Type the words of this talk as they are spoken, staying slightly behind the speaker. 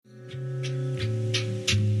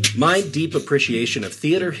My deep appreciation of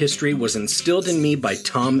theater history was instilled in me by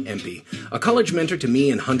Tom Empey, a college mentor to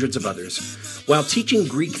me and hundreds of others. While teaching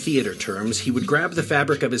Greek theater terms, he would grab the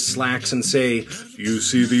fabric of his slacks and say, "You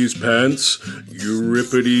see these pants?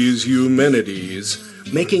 Euripides Eumenides,"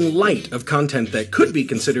 making light of content that could be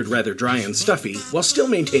considered rather dry and stuffy, while still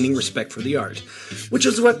maintaining respect for the art, which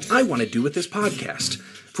is what I want to do with this podcast.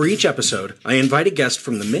 For each episode, I invite a guest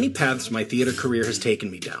from the many paths my theater career has taken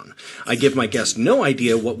me down. I give my guest no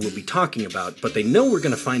idea what we'll be talking about, but they know we're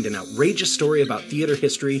going to find an outrageous story about theater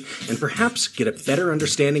history and perhaps get a better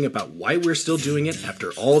understanding about why we're still doing it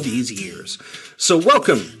after all these years. So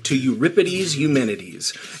welcome to Euripides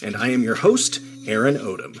Eumenides, and I am your host, Aaron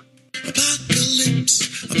Odom.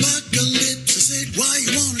 Apocalypse, apocalypse, I said, why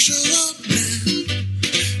you wanna show up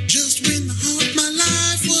now? Just when the heart of my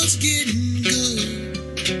life was getting good.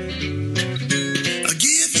 I'll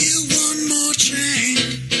give you one more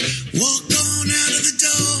chance. Walk on out of the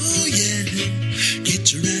door, yeah.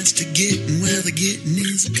 Get your ass to getting where the getting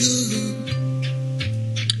is good.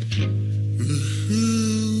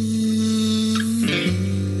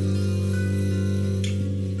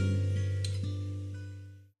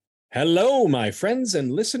 Hello, my friends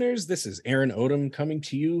and listeners. This is Aaron Odom coming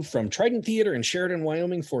to you from Trident Theater in Sheridan,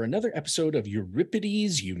 Wyoming for another episode of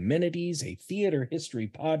Euripides Eumenides, a theater history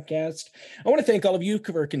podcast. I want to thank all of you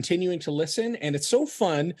for continuing to listen, and it's so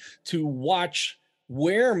fun to watch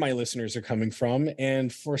where my listeners are coming from.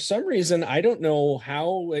 And for some reason, I don't know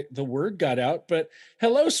how the word got out, but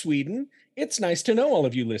hello, Sweden. It's nice to know all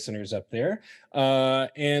of you listeners up there,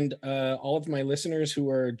 and all of my listeners who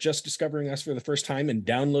are just discovering us for the first time and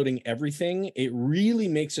downloading everything. It really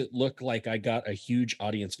makes it look like I got a huge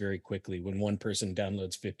audience very quickly when one person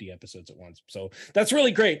downloads 50 episodes at once. So that's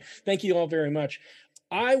really great. Thank you all very much.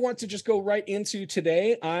 I want to just go right into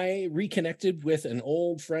today. I reconnected with an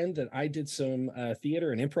old friend that I did some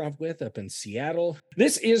theater and improv with up in Seattle.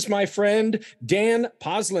 This is my friend, Dan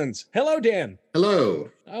Poslins. Hello, Dan. Hello.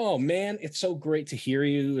 Oh man, it's so great to hear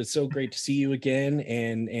you. It's so great to see you again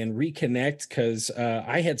and reconnect, because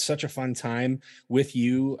I had such a fun time with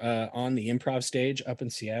you on the improv stage up in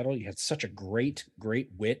Seattle. You had such a great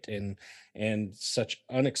wit and such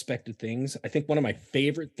unexpected things. I think one of my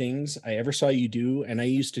favorite things I ever saw you do, and I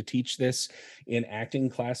used to teach this in acting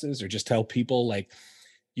classes or just tell people, like,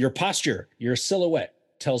 your posture, your silhouette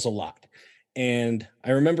tells a lot. And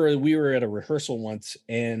I remember we were at a rehearsal once,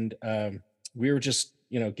 and we were just,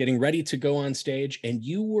 getting ready to go on stage, and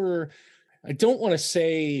you were, I don't want to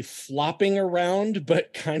say flopping around,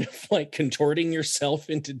 but kind of like contorting yourself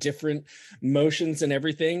into different motions and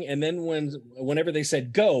everything. And then whenever they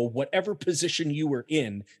said go, whatever position you were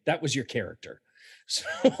in, that was your character.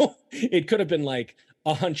 So it could have been like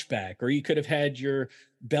a hunchback, or you could have had your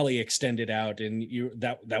belly extended out, and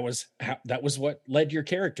that was what led your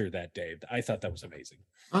character that day. I thought that was amazing.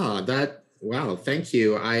 Oh, wow, thank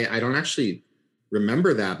you. I don't actually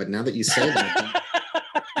remember that, but now that you say that,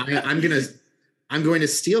 I'm going to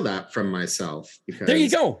steal that from myself, because there you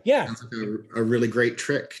go. Yeah, that's like a really great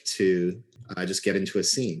trick to just get into a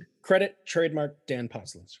scene. Credit trademark Dan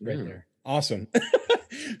Poslins right there. Awesome.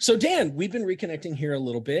 So Dan, we've been reconnecting here a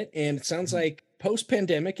little bit, and it sounds like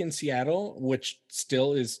post-pandemic in Seattle, which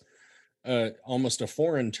still is almost a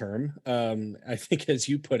foreign term. I think, as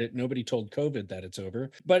you put it, nobody told COVID that it's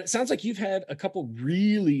over. But it sounds like you've had a couple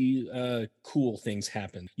really cool things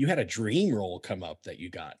happen. You had a dream role come up that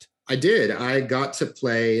you got. I did. I got to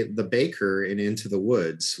play the baker in Into the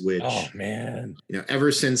Woods, which, oh man,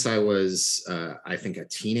 ever since I was, I think, a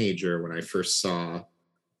teenager, when I first saw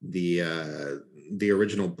the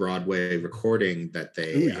original Broadway recording that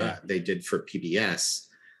they did for PBS.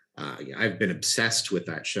 I've been obsessed with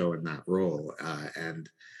that show and that role, and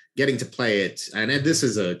getting to play it. And this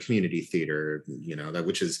is a community theater,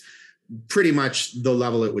 which is pretty much the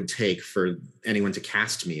level it would take for anyone to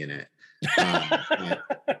cast me in it.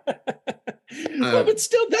 But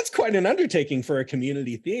still, that's quite an undertaking for a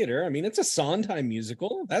community theater. I mean, it's a Sondheim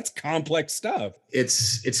musical. That's complex stuff.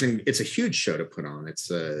 It's a huge show to put on.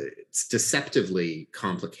 It's deceptively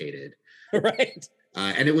complicated, right?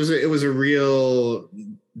 And it was a real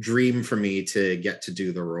dream for me to get to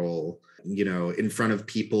do the role, in front of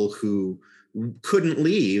people who couldn't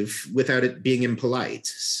leave without it being impolite.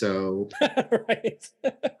 So, right.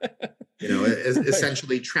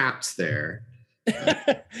 Essentially trapped there.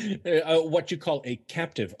 What you call a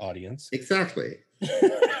captive audience. Exactly.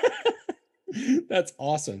 That's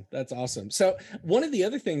awesome. So one of the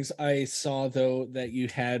other things I saw, though, that you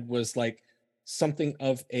had was like something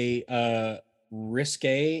of a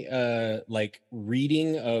risque like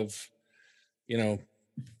reading of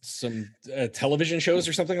some television shows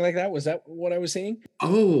or something like that. Was that what I was seeing?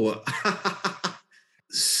 Oh,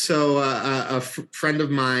 so friend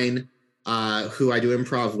of mine who I do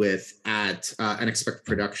improv with at Unexpected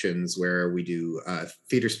Productions, where we do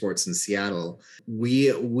theater sports in Seattle.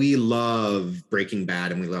 We love Breaking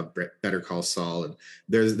Bad and we love Better Call Saul. And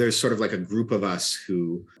there's sort of like a group of us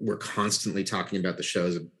who were constantly talking about the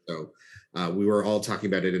shows. So we were all talking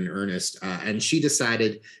about it in earnest. And she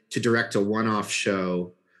decided to direct a one-off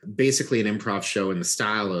show, basically an improv show in the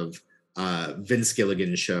style of Vince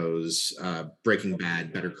Gilligan shows, Breaking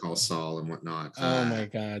Bad, Better Call Saul, and whatnot. Oh my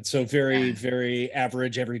God. So very, very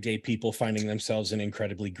average, everyday people finding themselves in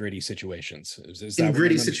incredibly gritty situations. Is that in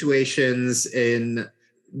gritty situations,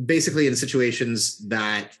 basically in situations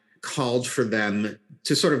that called for them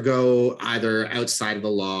to sort of go either outside of the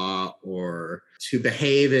law or to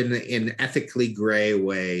behave in ethically gray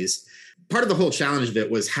ways. Part of the whole challenge of it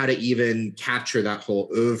was how to even capture that whole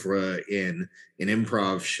oeuvre in an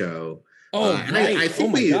improv show. Oh, right. I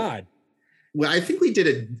think God. Well, I think we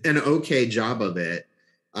did an okay job of it.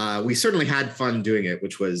 We certainly had fun doing it,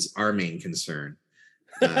 which was our main concern.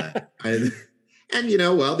 And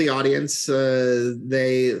the audience,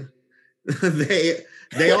 they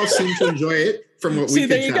all seem to enjoy it. From what we see,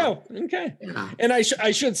 there you go. Okay. Yeah. And I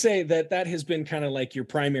should say that has been kind of like your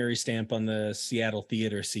primary stamp on the Seattle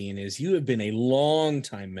theater scene is you have been a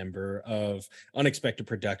long-time member of Unexpected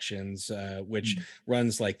Productions, which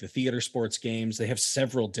runs like the theater sports games. They have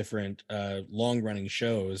several different long-running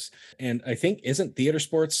shows. And I think isn't theater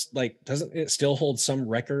sports doesn't it still hold some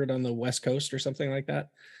record on the West Coast or something like that?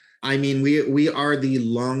 I mean, we are the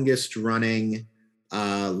longest running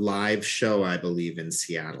live show, I believe, in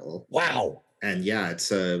Seattle. Wow. And yeah,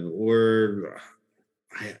 it's I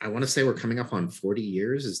want to say we're coming up on 40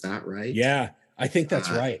 years. Is that right? Yeah, I think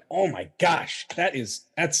that's right. Oh my gosh, that's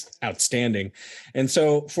outstanding. And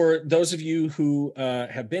so for those of you who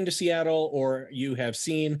have been to Seattle or you have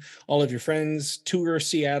seen all of your friends tour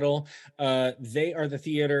Seattle, they are the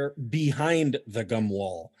theater behind the gum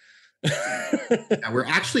wall. We're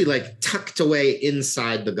actually like tucked away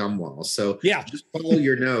inside the gum wall. So yeah, just follow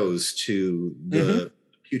your nose to the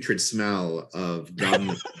putrid smell of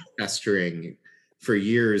gum festering for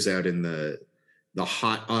years out in the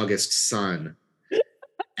hot August sun,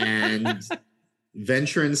 and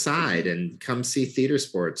venture inside and come see Theater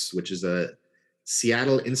Sports, which is a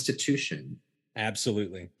Seattle institution.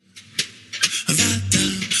 Absolutely.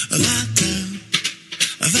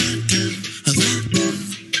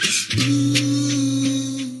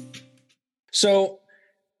 So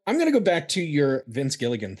I'm going to go back to your Vince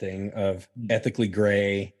Gilligan thing of ethically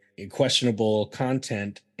gray, questionable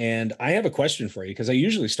content. And I have a question for you because I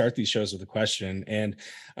usually start these shows with a question. And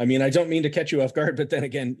I mean, I don't mean to catch you off guard, but then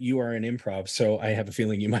again, you are an improv. So I have a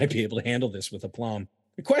feeling you might be able to handle this with aplomb.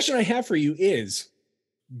 The question I have for you is,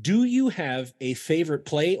 do you have a favorite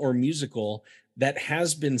play or musical that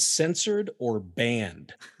has been censored or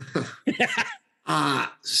banned?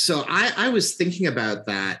 So I was thinking about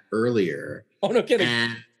that earlier. Oh, no kidding.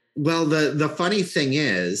 And well, the funny thing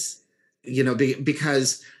is,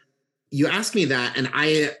 because you asked me that, and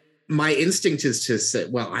my instinct is to say,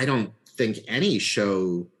 well, I don't think any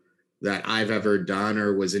show that I've ever done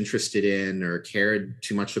or was interested in or cared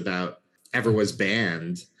too much about ever was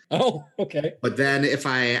banned. Oh, okay. But then if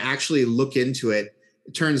I actually look into it,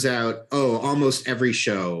 it turns out, almost every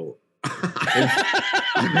show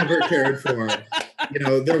I've never cared for.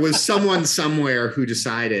 There was someone somewhere who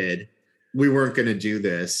decided we weren't going to do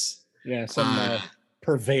this. Yeah, some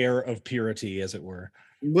purveyor of purity, as it were.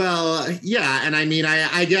 Well, yeah, and I mean,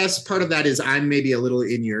 I guess part of that is I'm maybe a little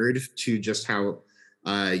inured to just how,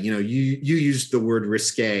 you used the word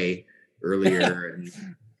risque earlier, and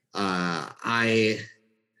I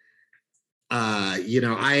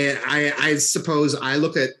suppose I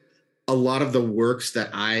look at a lot of the works that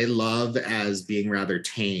I love as being rather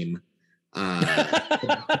tame,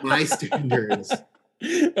 my standards.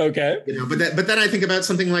 Okay. But then I think about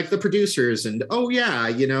something like The Producers, and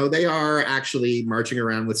they are actually marching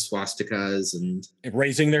around with swastikas and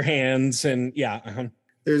raising their hands, and I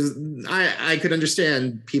could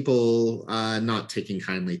understand people not taking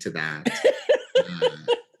kindly to that.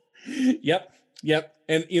 Yep.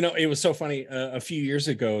 And it was so funny. A few years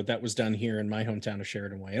ago, that was done here in my hometown of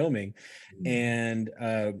Sheridan, Wyoming, and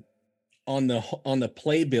on the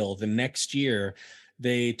playbill the next year,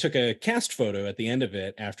 they took a cast photo at the end of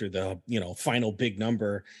it after the, final big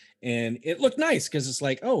number. And it looked nice because it's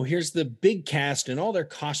like, oh, here's the big cast and all their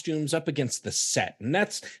costumes up against the set. And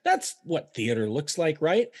that's what theater looks like,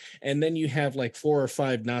 right? And then you have like 4 or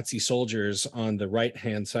 5 Nazi soldiers on the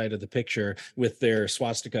right-hand side of the picture with their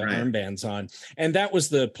swastika armbands on. And that was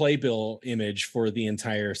the playbill image for the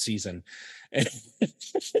entire season. And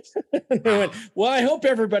I went, well, I hope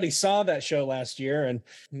everybody saw that show last year and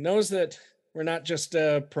knows that we're not just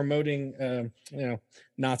promoting,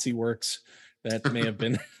 Nazi works that may have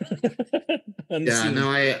been unseen.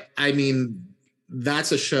 I mean,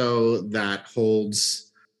 that's a show that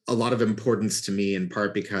holds a lot of importance to me, in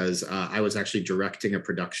part because I was actually directing a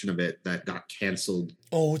production of it that got canceled.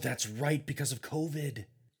 Oh, that's right, because of COVID.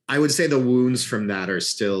 I would say the wounds from that are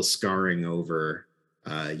still scarring over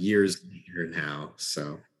years later now.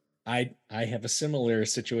 So I have a similar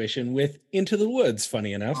situation with Into the Woods,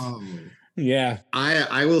 funny enough. Yeah.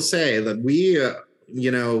 I will say that we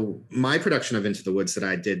my production of Into the Woods that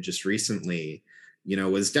I did just recently,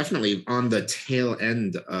 was definitely on the tail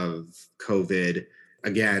end of COVID.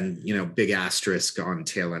 Again, big asterisk on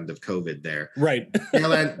tail end of COVID there. Right.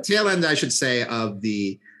 tail end, I should say, of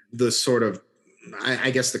the sort of, I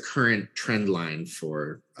guess, the current trend line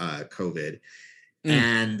for COVID.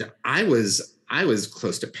 And I was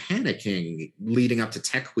close to panicking leading up to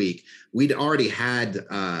Tech Week. We'd already had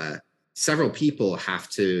several people have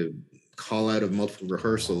to call out of multiple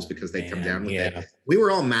rehearsals because they come down with it. We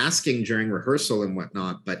were all masking during rehearsal and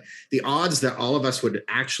whatnot, but the odds that all of us would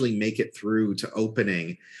actually make it through to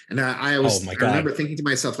opening, and I remember thinking to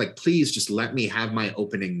myself, like, please just let me have my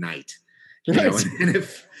opening night. And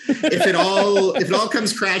if it all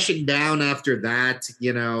comes crashing down after that,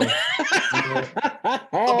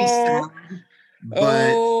 I'll be sad.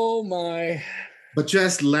 But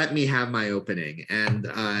just let me have my opening. And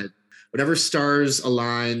whatever stars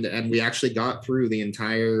aligned, and we actually got through the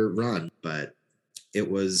entire run, but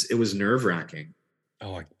it was nerve-wracking.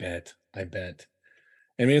 Oh, I bet. I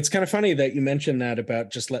mean, it's kind of funny that you mentioned that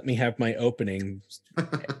about just let me have my opening,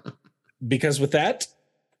 because with that,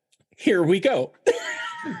 here we go.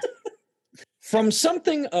 From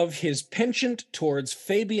something of his penchant towards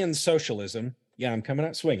Fabian socialism, I'm coming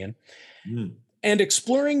out swinging, and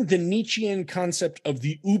exploring the Nietzschean concept of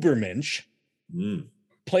the Übermensch,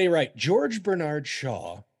 playwright George Bernard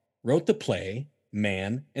Shaw wrote the play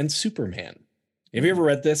Man and Superman. Have you ever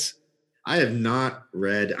read this? I have not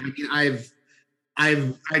read. I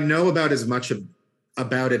mean, I know about as much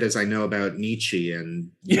about it as I know about Nietzsche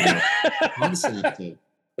and concept.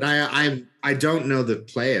 But I don't know the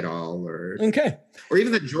play at all, or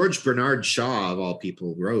even that George Bernard Shaw of all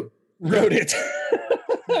people wrote it.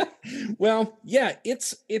 Well, yeah,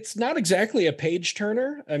 it's not exactly a page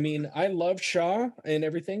turner. I mean, I love Shaw and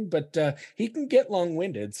everything, but he can get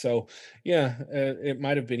long-winded. So it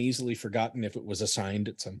might have been easily forgotten if it was assigned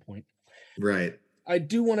at some point. Right. I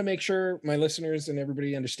do want to make sure my listeners and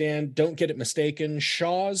everybody understand, don't get it mistaken.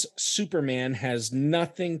 Shaw's Superman has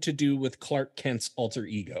nothing to do with Clark Kent's alter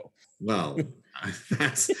ego. Well,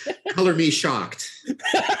 that's color me shocked.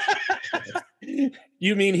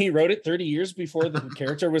 You mean he wrote it 30 years before the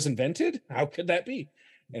character was invented? How could that be?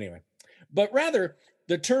 Anyway, but rather,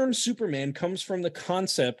 the term Superman comes from the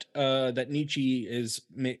concept that Nietzsche is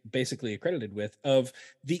basically accredited with of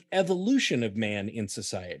the evolution of man in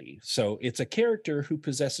society. So it's a character who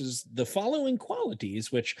possesses the following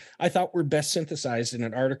qualities, which I thought were best synthesized in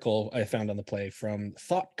an article I found on the play from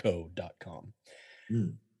thoughtcode.com.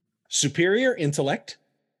 Superior intellect,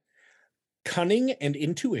 cunning and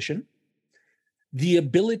intuition, the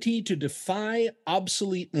ability to defy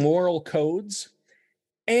obsolete moral codes,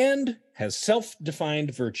 and has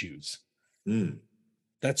self-defined virtues.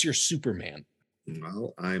 That's your Superman.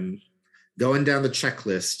 Well, I'm going down the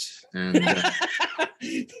checklist, and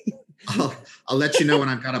I'll let you know when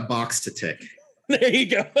I've got a box to tick. There you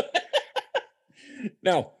go.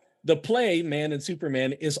 Now, the play Man and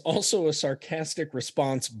Superman is also a sarcastic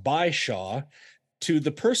response by Shaw to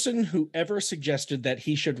the person who ever suggested that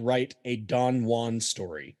he should write a Don Juan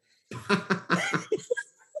story.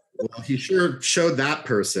 Well, he sure showed that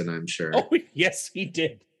person, I'm sure. Oh, yes, he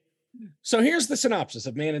did. So here's the synopsis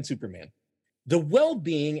of Man and Superman. The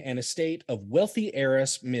well-being and estate of wealthy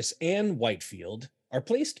heiress Miss Anne Whitefield are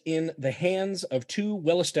placed in the hands of two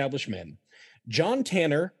well-established men, John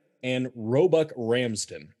Tanner and Roebuck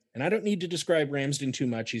Ramsden. And I don't need to describe Ramsden too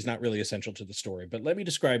much. He's not really essential to the story. But let me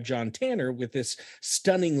describe John Tanner with this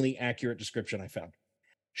stunningly accurate description I found.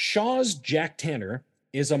 Shaw's Jack Tanner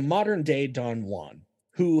is a modern-day Don Juan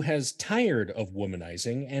who has tired of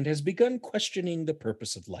womanizing and has begun questioning the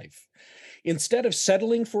purpose of life. Instead of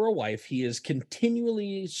settling for a wife, he is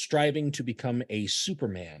continually striving to become a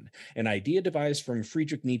Superman, an idea devised from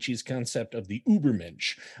Friedrich Nietzsche's concept of the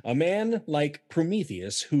Übermensch, a man like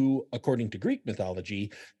Prometheus who, according to Greek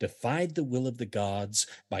mythology, defied the will of the gods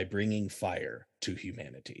by bringing fire to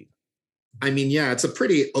humanity. I mean, yeah, it's a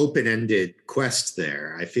pretty open-ended quest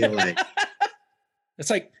there. I feel like it's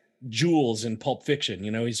like Jules in Pulp Fiction.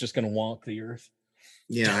 He's just going to walk the earth.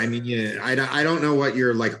 Yeah, I mean, yeah, I don't know what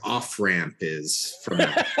your like off ramp is from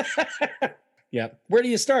that. Yeah, where do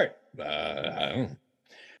you start?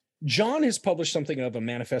 John has published something of a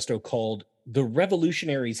manifesto called The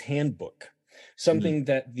Revolutionary's Handbook, something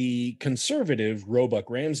that the conservative Roebuck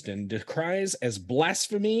Ramsden decries as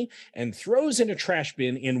blasphemy and throws in a trash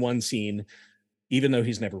bin in one scene, even though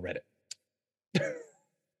he's never read it.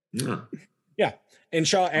 Yeah. And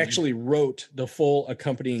Shaw actually wrote the full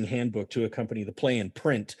accompanying handbook to accompany the play in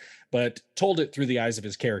print, but told it through the eyes of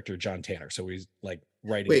his character, John Tanner. So he's like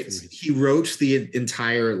writing. Wait, he wrote the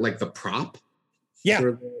entire, like the prop?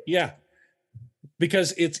 Yeah. Yeah.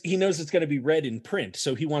 Because he knows it's going to be read in print.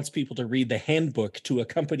 So he wants people to read the handbook to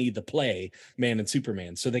accompany the play, Man and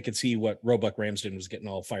Superman, so they could see what Roebuck Ramsden was getting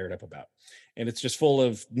all fired up about. And it's just full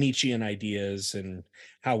of Nietzschean ideas and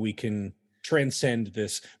how we can transcend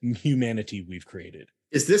this humanity we've created.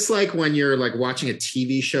 Is this like when you're like watching a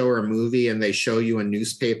TV show or a movie and they show you a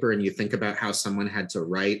newspaper and you think about how someone had to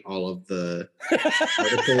write all of the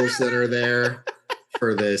articles that are there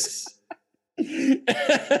for this?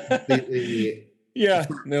 Yeah.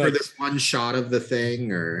 For this one shot of the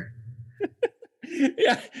thing, or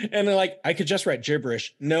yeah. And they're like, I could just write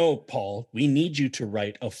gibberish. No, Paul, we need you to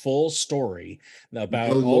write a full story about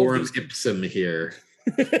no Lorem Ipsum here.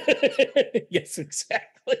 Yes,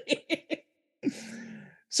 exactly.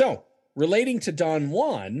 So, relating to Don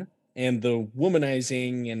Juan and the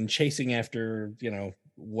womanizing and chasing after,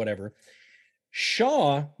 whatever,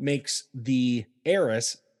 Shaw makes the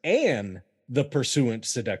heiress Anne the pursuant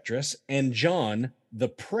seductress and John the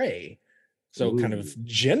prey. So kind of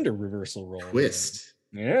gender reversal role. Twist.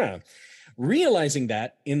 Yeah. Realizing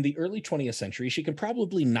that in the early 20th century, she could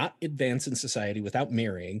probably not advance in society without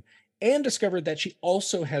marrying, and discovered that she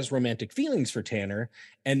also has romantic feelings for Tanner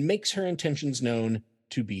and makes her intentions known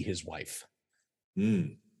to be his wife.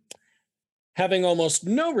 Having almost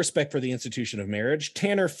no respect for the institution of marriage,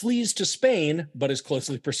 Tanner flees to Spain, but is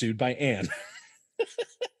closely pursued by Anne.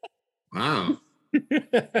 Wow.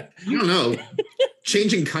 I don't know.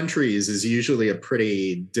 Changing countries is usually a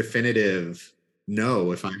pretty definitive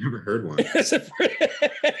no, if I've ever heard one.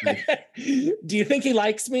 Do you think he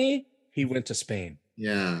likes me? He went to Spain.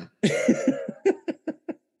 Yeah.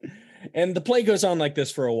 And the play goes on like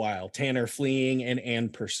this for a while, Tanner fleeing and Anne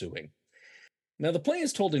pursuing. Now, the play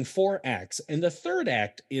is told in 4 acts, and the third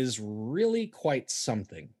act is really quite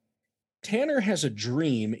something. Tanner has a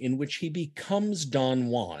dream in which he becomes Don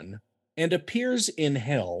Juan and appears in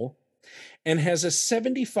hell and has a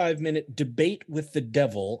 75-minute debate with the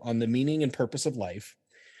devil on the meaning and purpose of life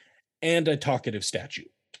and a talkative statue.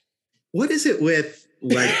 What is it with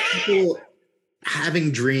like people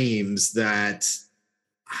having dreams that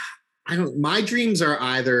my dreams are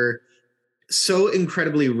either so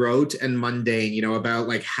incredibly rote and mundane, about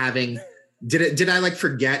like having, did I like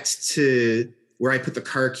forget to where I put the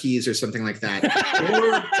car keys or something like that?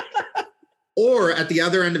 Or at the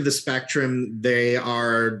other end of the spectrum, they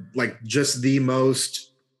are like just the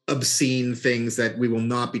most obscene things that we will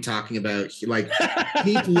not be talking about, like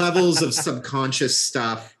deep levels of subconscious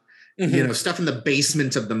stuff, stuff in the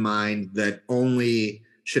basement of the mind that only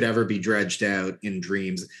should ever be dredged out in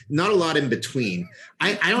dreams. Not a lot in between.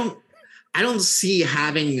 I don't see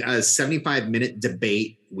having a 75-minute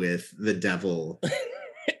debate with the devil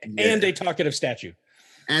and a talkative statue.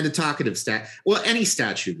 And a talkative statue. Well, any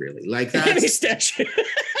statue really. Like that. Any statue.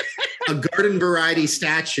 A garden variety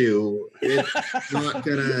statue is not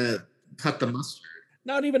gonna cut the mustard.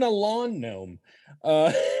 Not even a lawn gnome.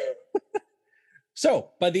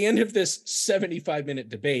 So by the end of this 75-minute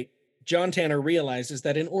debate, John Tanner realizes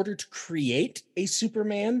that in order to create a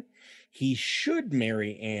Superman, he should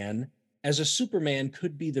marry Anne, as a Superman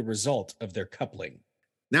could be the result of their coupling.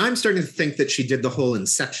 Now I'm starting to think that she did the whole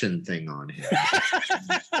Inception thing on him.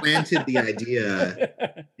 Planted the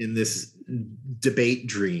idea in this debate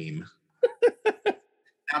dream.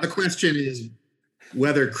 Now the question is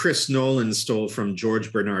whether Chris Nolan stole from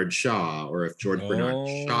George Bernard Shaw, or if George Bernard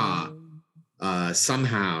Shaw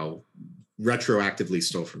somehow retroactively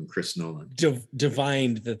stole from Chris Nolan.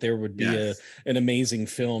 Divined that there would be an amazing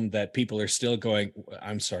film that people are still going,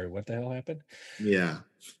 I'm sorry, what the hell happened? Yeah.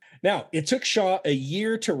 Now, it took Shaw a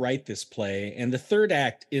year to write this play, and the third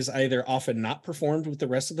act is either often not performed with the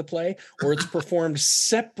rest of the play, or it's performed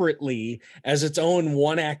separately as its own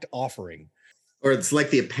one-act offering. Or it's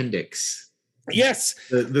like the appendix. Yes.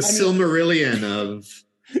 The Silmarillion of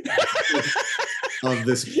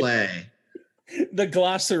this play. The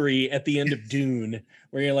glossary at the end of Dune,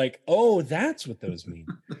 where you're like, oh, that's what those mean.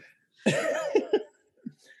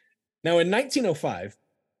 Now, in 1905,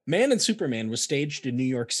 Man and Superman was staged in New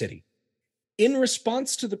York City. In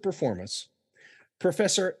response to the performance,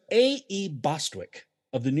 Professor A.E. Bostwick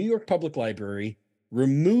of the New York Public Library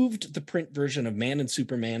removed the print version of Man and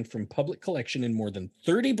Superman from public collection in more than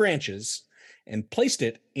 30 branches and placed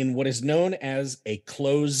it in what is known as a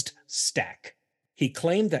closed stack. He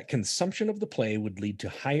claimed that consumption of the play would lead to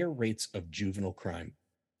higher rates of juvenile crime.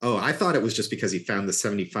 Oh, I thought it was just because he found the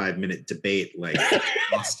 75-minute debate like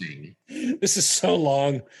exhausting. This is so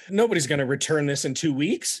long. Nobody's going to return this in 2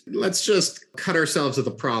 weeks. Let's just cut ourselves of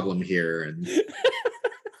the problem here and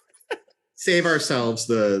save ourselves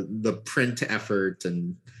the print effort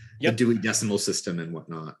and the Dewey Decimal System and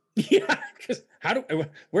whatnot. Yeah, because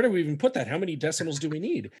where do we even put that? How many decimals do we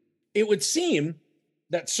need? It would seem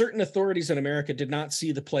that certain authorities in America did not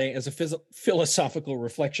see the play as a philosophical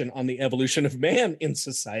reflection on the evolution of man in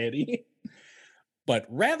society, but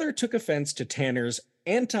rather took offense to Tanner's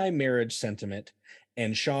anti-marriage sentiment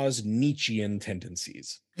and Shaw's Nietzschean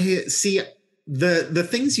tendencies. Hey, see, the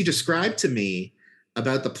things you described to me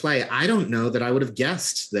about the play, I don't know that I would have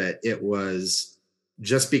guessed that it was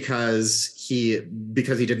just because he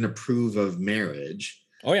didn't approve of marriage.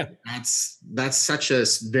 Oh yeah, that's such a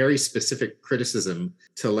very specific criticism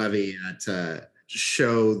to levy to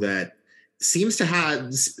show that seems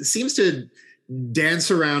to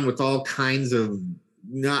dance around with all kinds of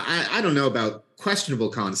I don't know about questionable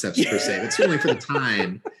concepts per se, but certainly for the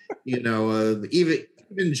time, even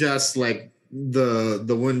just like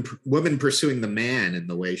the woman pursuing the man in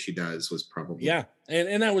the way she does was probably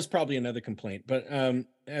and that was probably another complaint, but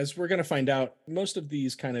as we're going to find out, most of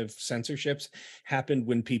these kind of censorships happened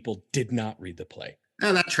when people did not read the play.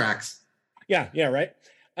 Oh, that tracks. Yeah, right.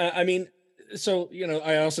 So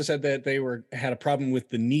I also said that they had a problem with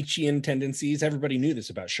the Nietzschean tendencies. Everybody knew this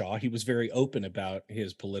about Shaw. He was very open about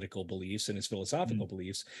his political beliefs and his philosophical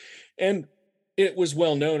beliefs, and it was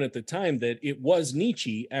well known at the time that it was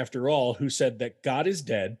Nietzsche, after all, who said that God is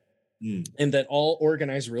dead and that all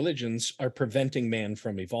organized religions are preventing man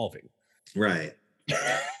from evolving. Right.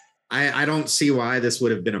 I don't see why this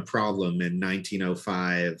would have been a problem in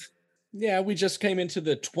 1905. Yeah, we just came into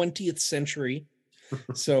the 20th century.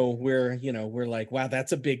 So we're like, wow,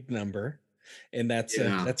 that's a big number. And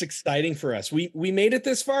that's exciting for us. We made it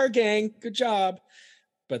this far, gang. Good job.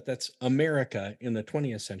 But that's America in the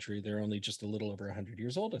 20th century. They're only just a little over 100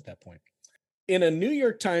 years old at that point. In a New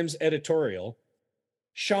York Times editorial,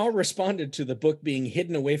 Shaw responded to the book being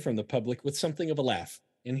hidden away from the public with something of a laugh.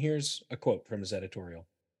 And here's a quote from his editorial.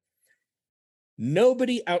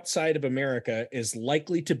 "Nobody outside of America is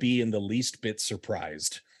likely to be in the least bit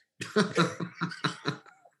surprised."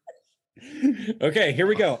 Okay, here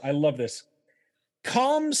we go. I love this.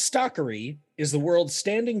 "Comstockery is the world's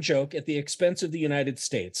standing joke at the expense of the United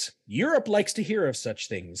States. Europe likes to hear of such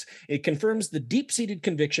things. It confirms the deep-seated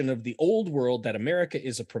conviction of the old world that America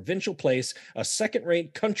is a provincial place, a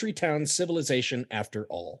second-rate country town civilization after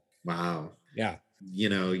all." Wow. Yeah.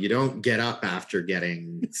 You don't get up after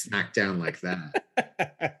getting smacked down like that.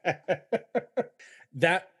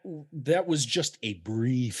 That was just a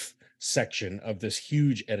brief section of this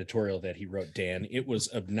huge editorial that he wrote, Dan. It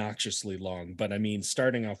was obnoxiously long, but I mean,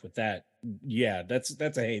 starting off with that, yeah, that's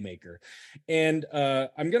a haymaker. And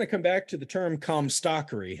I'm going to come back to the term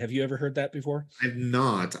comstockery. Have you ever heard that before? I've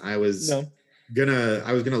not. I was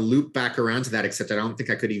gonna loop back around to that, except I don't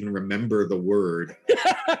think I could even remember the word.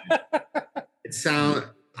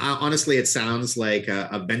 Honestly, it sounds like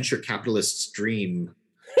a venture capitalist's dream.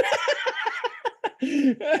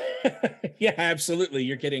 Yeah, absolutely.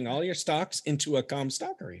 You're getting all your stocks into a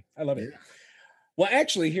comstockery. I love it. Well,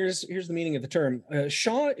 actually, here's the meaning of the term.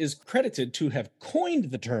 Shaw is credited to have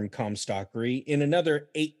coined the term comstockery in another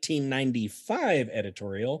 1895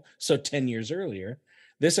 editorial, so 10 years earlier.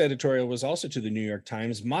 This editorial was also to the New York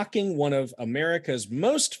Times, mocking one of America's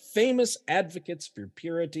most famous advocates for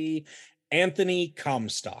purity, Anthony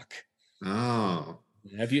Comstock. Oh.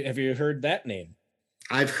 Have you heard that name?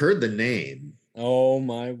 I've heard the name. Oh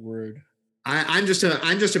my word. I'm just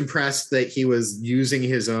impressed that he was using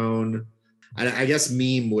his own, I guess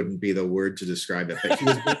meme wouldn't be the word to describe it, but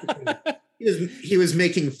he was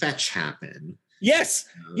making fetch happen. Yes.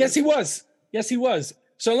 Yes, he was. Yes, he was.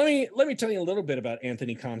 So let me tell you a little bit about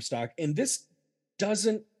Anthony Comstock. And this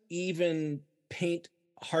doesn't even paint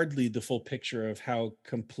hardly the full picture of how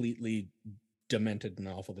completely demented and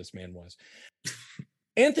awful this man was.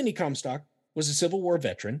 Anthony Comstock was a Civil War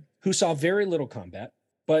veteran who saw very little combat,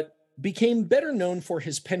 but became better known for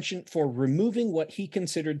his penchant for removing what he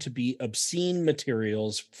considered to be obscene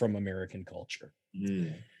materials from American culture.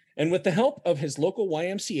 And with the help of his local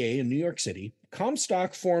YMCA in New York City,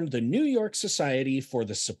 Comstock formed the New York Society for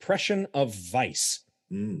the Suppression of Vice.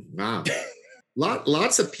 Wow.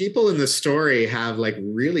 Lots of people in the story have like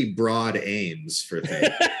really broad aims for things.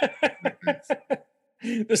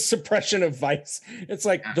 The suppression of vice. It's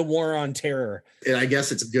like the war on terror. And I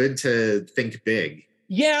guess it's good to think big.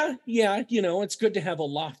 Yeah, it's good to have a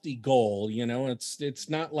lofty goal. It's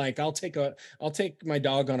not like I'll take my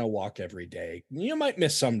dog on a walk every day. You might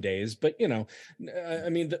miss some days, but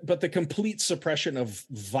but the complete suppression of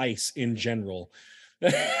vice in general.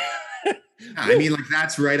 I mean, like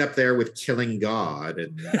that's right up there with killing God.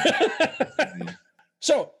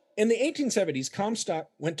 So in the 1870s, Comstock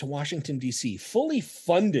went to Washington, D.C., fully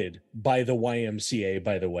funded by the YMCA,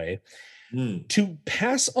 by the way, to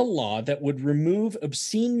pass a law that would remove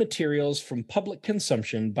obscene materials from public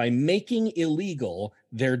consumption by making illegal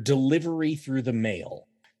their delivery through the mail.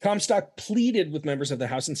 Comstock pleaded with members of the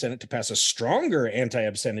House and Senate to pass a stronger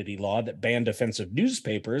anti-obscenity law that banned offensive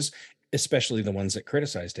newspapers, especially the ones that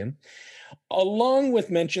criticized him, along with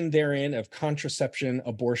mention therein of contraception,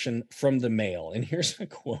 abortion from the mail. And here's a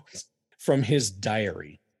quote from his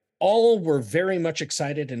diary. All were very much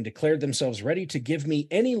excited and declared themselves ready to give me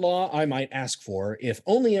any law I might ask for, if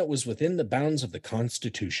only it was within the bounds of the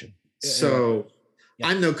Constitution. So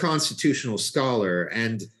I'm no constitutional scholar,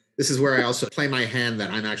 and this is where I also play my hand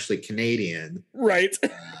that I'm actually Canadian. Right.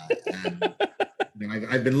 And,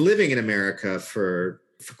 I've been living in America for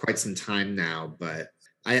quite some time now, but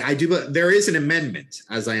I do, but there is an amendment,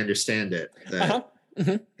 as I understand it, that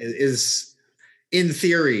is in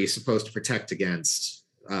theory supposed to protect against.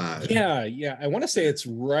 I want to say it's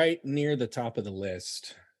right near the top of the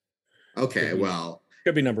list. Okay,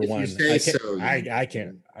 could be number one. I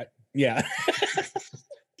can't. Yeah.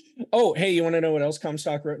 Oh, hey, you want to know what else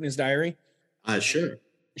Comstock wrote in his diary? Sure.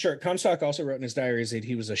 Comstock also wrote in his diary that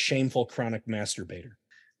he was a shameful chronic masturbator.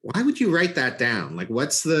 Why would you write that down? Like,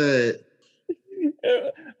 what's the?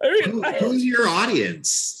 Who's your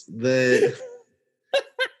audience?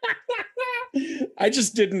 I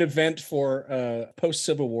just did an event for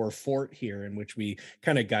post-Civil War Fort here, in which we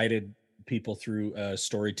kind of guided people through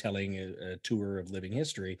storytelling, a tour of living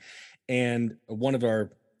history. And one of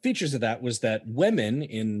our features of that was that women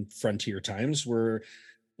in frontier times were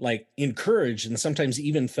like encouraged and sometimes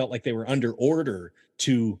even felt like they were under order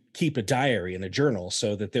to keep a diary and a journal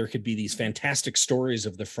so that there could be these fantastic stories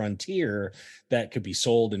of the frontier that could be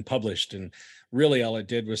sold and published. And really all it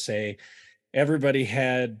did was say, everybody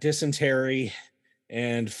had dysentery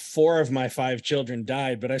and 4 of my 5 children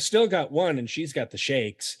died, but I still got one and she's got the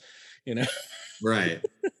shakes, Right.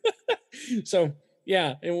 So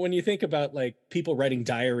yeah, and when you think about like people writing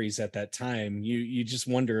diaries at that time, you just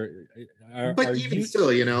wonder. But even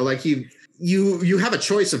still, like you have a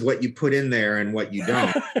choice of what you put in there and what you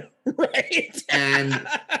don't. Right. And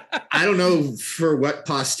I don't know for what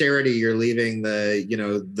posterity you're leaving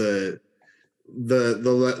the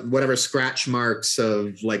whatever scratch marks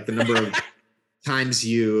of like the number of times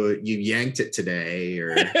you yanked it today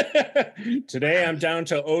or today I'm down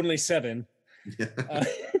to only 7.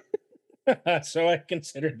 So I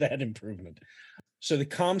considered that improvement. So the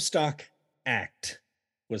Comstock Act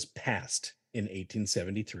was passed in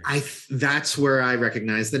 1873. That's where I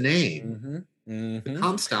recognize the name. The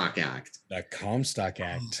Comstock Act. The Comstock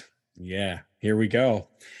Act. Yeah, here we go.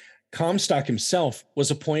 Comstock himself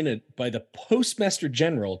was appointed by the Postmaster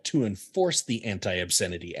General to enforce the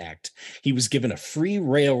Anti-Obscenity Act. He was given a free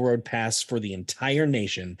railroad pass for the entire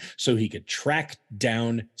nation so he could track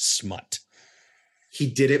down smut. He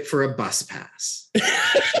did it for a bus pass.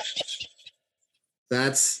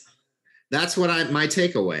 That's what my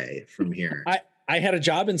takeaway from here. I had a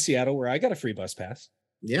job in Seattle where I got a free bus pass.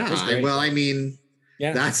 Yeah, I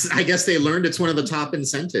guess they learned it's one of the top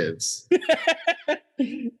incentives.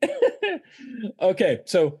 Okay,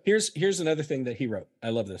 so here's another thing that he wrote. I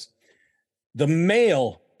love this. The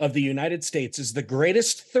mail of the United States is the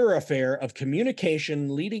greatest thoroughfare of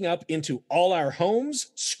communication leading up into all our homes,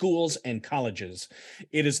 schools, and colleges.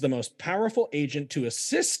 It is the most powerful agent to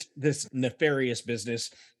assist this nefarious business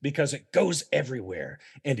because it goes everywhere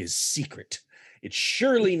and is secret. It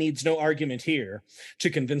surely needs no argument here to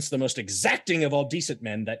convince the most exacting of all decent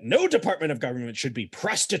men that no department of government should be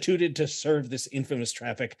prostituted to serve this infamous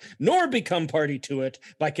traffic, nor become party to it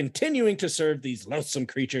by continuing to serve these loathsome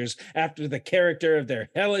creatures after the character of their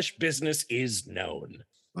hellish business is known.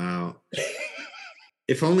 Wow.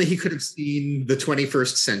 If only he could have seen the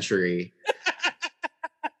 21st century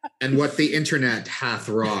and what the internet hath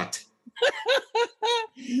wrought.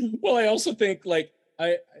 Well, I also think like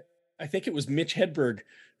I think it was Mitch Hedberg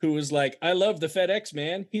who was like, I love the FedEx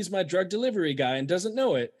man. He's my drug delivery guy and doesn't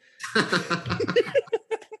know it.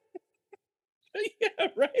 Yeah,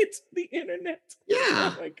 right. The internet.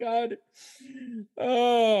 Yeah. Oh my God.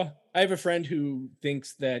 Oh, I have a friend who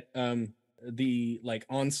thinks that the like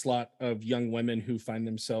onslaught of young women who find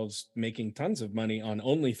themselves making tons of money on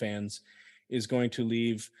OnlyFans is going to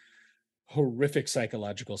leave horrific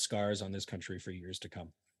psychological scars on this country for years to come.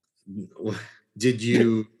 Did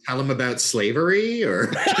you tell him about slavery? Or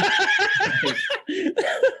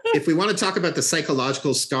if we want to talk about the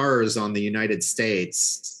psychological scars on the United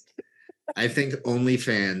States, I think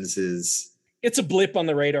OnlyFans is... It's a blip on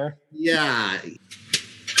the radar. Yeah.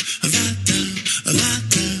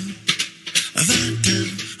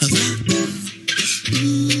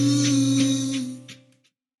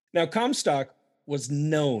 Now, Comstock was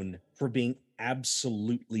known for being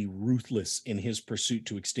absolutely ruthless in his pursuit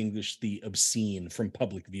to extinguish the obscene from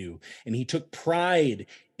public view. And he took pride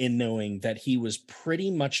in knowing that he was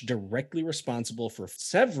pretty much directly responsible for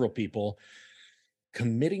several people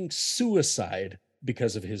committing suicide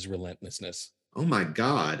because of his relentlessness. Oh my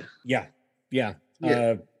God. Yeah.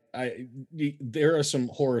 There are some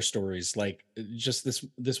horror stories, like just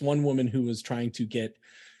this one woman who was trying to get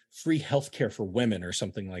free healthcare for women or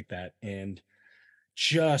something like that, and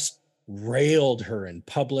just railed her in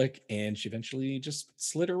public, and she eventually just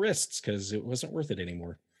slit her wrists because it wasn't worth it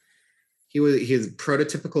anymore. He was a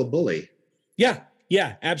prototypical bully. Yeah,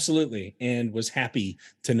 absolutely. And was happy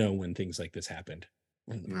to know when things like this happened.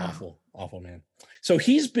 Wow. Awful man. So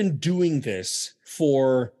he's been doing this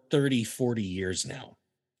for 30, 40 years now.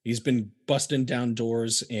 He's been busting down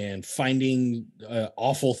doors and finding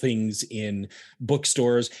awful things in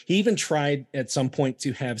bookstores. He even tried at some point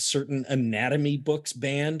to have certain anatomy books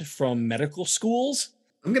banned from medical schools.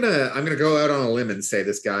 I'm gonna go out on a limb and say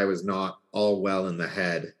this guy was not all well in the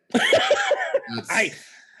head. I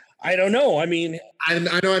don't know. I mean, I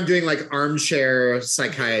know I'm doing like armchair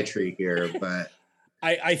psychiatry here, but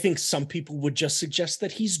I think some people would just suggest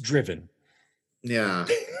that he's driven. Yeah.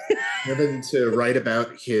 Driven to write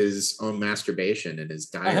about his own masturbation in his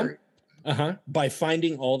diary. By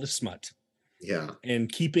finding all the smut. Yeah.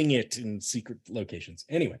 And keeping it in secret locations.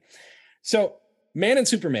 Anyway, so Man and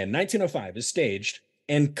Superman 1905 is staged,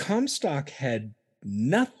 and Comstock had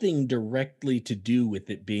nothing directly to do with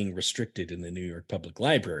it being restricted in the New York Public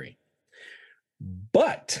Library.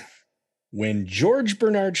 But when George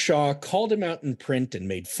Bernard Shaw called him out in print and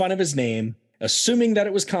made fun of his name, assuming that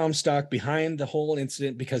it was Comstock behind the whole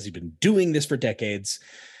incident because he'd been doing this for decades,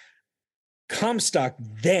 Comstock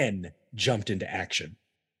then jumped into action.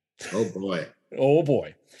 Oh, boy. Oh,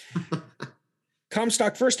 boy.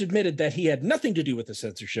 Comstock first admitted that he had nothing to do with the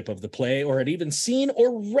censorship of the play or had even seen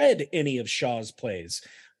or read any of Shaw's plays.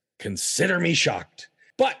 Consider me shocked.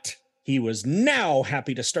 But he was now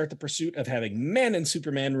happy to start the pursuit of having Man and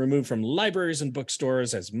Superman removed from libraries and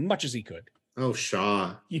bookstores as much as he could. Oh,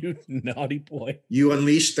 Shaw. You naughty boy. You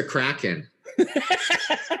unleashed the Kraken.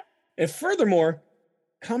 And furthermore,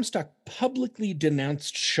 Comstock publicly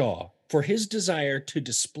denounced Shaw for his desire to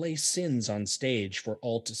display sins on stage for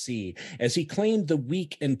all to see, as he claimed the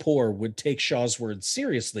weak and poor would take Shaw's words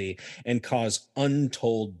seriously and cause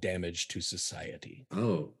untold damage to society.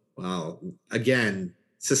 Oh, wow. Again,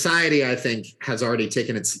 society, I think, has already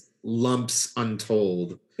taken its lumps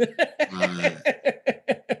untold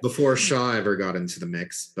before Shaw ever got into the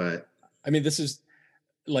mix. But I mean, this is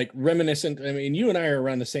like reminiscent. I mean, you and I are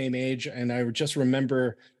around the same age, and I just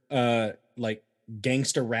remember like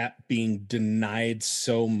gangster rap being denied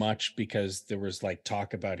so much because there was like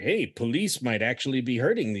talk about, hey, police might actually be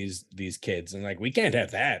hurting these kids, and like, we can't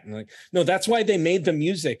have that. And like, no, that's why they made the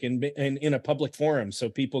music in a public forum so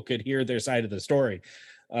people could hear their side of the story.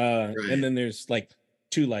 Right. And then there's like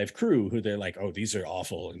Two Live Crew, who they're like, oh, these are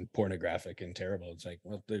awful and pornographic and terrible. It's like,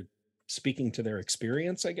 well, they're speaking to their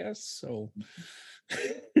experience, I guess. So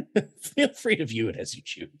feel free to view it as you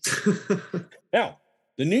choose. Now,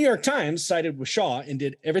 the New York Times sided with Shaw and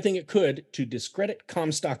did everything it could to discredit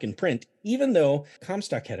Comstock in print, even though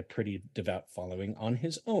Comstock had a pretty devout following on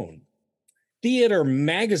his own. Theater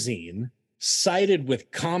Magazine sided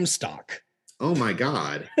with Comstock. Oh my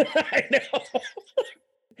God. I know.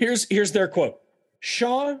 Here's their quote.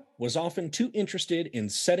 Shaw was often too interested in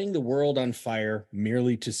setting the world on fire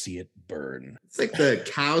merely to see it burn. It's like the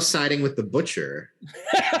cow siding with the butcher.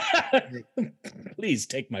 Please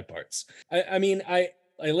take my parts. I mean, I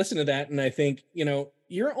listen to that and I think,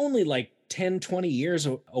 you're only like 10, 20 years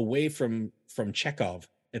away from Chekhov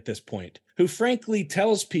at this point, who frankly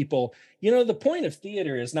tells people, the point of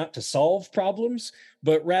theater is not to solve problems,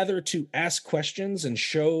 but rather to ask questions and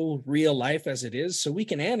show real life as it is so we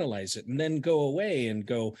can analyze it and then go away and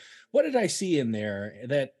go, what did I see in there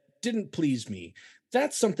that didn't please me?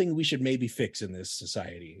 That's something we should maybe fix in this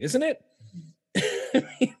society, isn't it?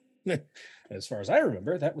 As far as I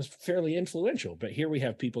remember, that was fairly influential. But here we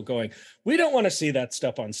have people going, we don't want to see that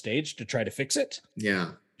stuff on stage to try to fix it.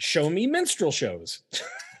 Yeah. Show me minstrel shows.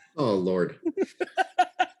 Oh, Lord.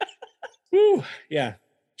 Woo. Yeah.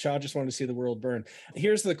 Shaw just wanted to see the world burn.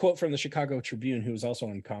 Here's the quote from the Chicago Tribune, who was also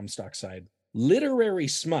on Comstock's side. Literary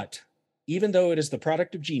smut, even though it is the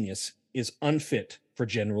product of genius, is unfit for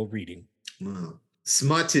general reading. Wow.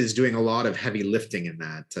 Smut is doing a lot of heavy lifting in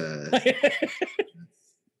that.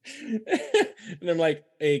 And I'm like,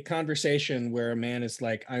 a conversation where a man is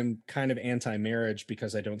like, I'm kind of anti-marriage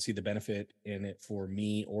because I don't see the benefit in it for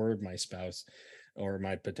me or my spouse or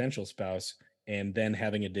my potential spouse, and then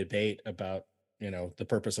having a debate about the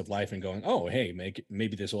purpose of life and going, oh, hey,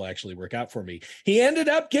 maybe this will actually work out for me. He ended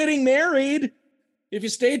up getting married if you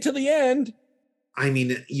stayed to the end. I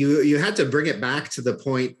mean, you had to bring it back to the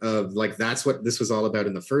point of like, that's what this was all about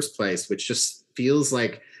in the first place, which just feels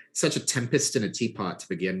like such a tempest in a teapot to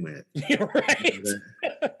begin with. You're right.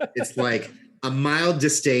 It's like a mild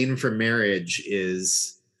disdain for marriage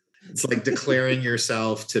it's like declaring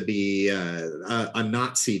yourself to be a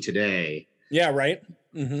Nazi today. Yeah, right.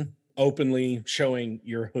 Mm-hmm. Openly showing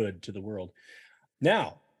your hood to the world.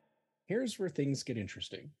 Now, here's where things get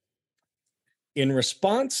interesting. In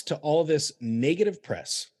response to all this negative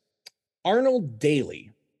press, Arnold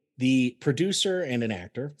Daly, the producer and an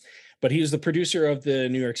actor, but he was the producer of the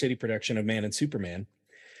New York City production of Man and Superman,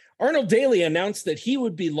 Arnold Daly announced that he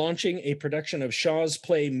would be launching a production of Shaw's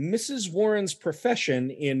play Mrs. Warren's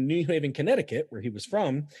Profession in New Haven, Connecticut, where he was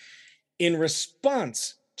from, in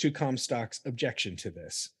response to Comstock's objection to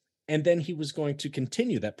this. And then he was going to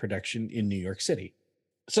continue that production in New York City.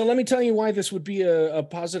 So let me tell you why this would be a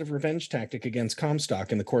positive revenge tactic against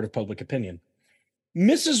Comstock in the court of public opinion.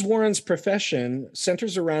 Mrs. Warren's Profession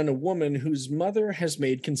centers around a woman whose mother has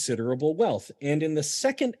made considerable wealth. And in the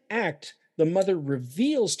second act, the mother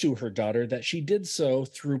reveals to her daughter that she did so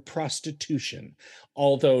through prostitution,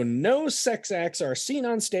 although no sex acts are seen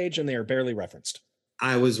on stage and they are barely referenced.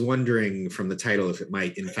 I was wondering from the title if it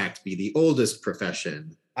might in fact be the oldest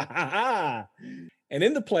profession. And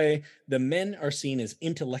in the play, the men are seen as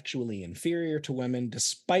intellectually inferior to women,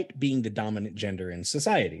 despite being the dominant gender in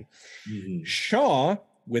society. Mm-hmm. Shaw,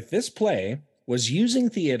 with this play, was using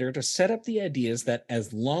theater to set up the ideas that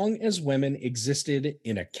as long as women existed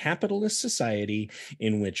in a capitalist society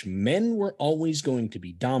in which men were always going to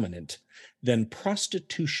be dominant, then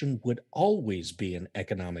prostitution would always be an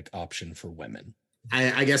economic option for women.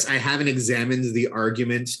 I guess I haven't examined the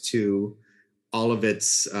argument to all of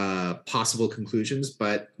its possible conclusions,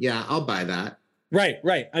 but yeah, I'll buy that.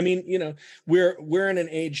 Right. I mean, we're in an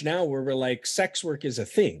age now where we're like, sex work is a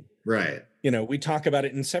thing. Right. We talk about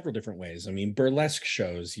it in several different ways. I mean, burlesque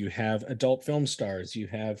shows, you have adult film stars, you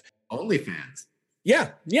have OnlyFans.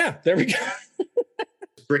 Yeah, there we go.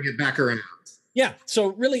 Bring it back around. Yeah. So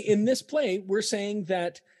really in this play, we're saying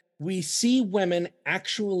that we see women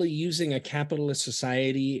actually using a capitalist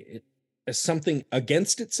society as something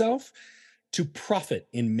against itself to profit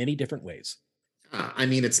in many different ways. I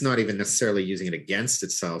mean, it's not even necessarily using it against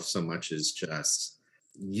itself so much as just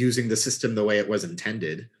using the system the way it was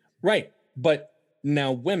intended. Right. But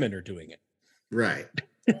now women are doing it. Right.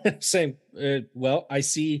 Same. Well, I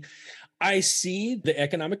see the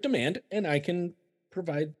economic demand and I can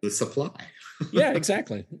provide the supply. Yeah,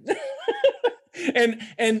 exactly.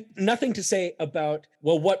 And nothing to say about,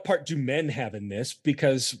 well, what part do men have in this?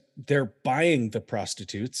 Because they're buying the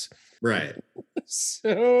prostitutes. Right.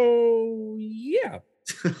 So, yeah.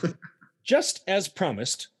 Just as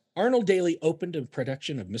promised, Arnold Daly opened a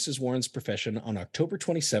production of Mrs. Warren's Profession on October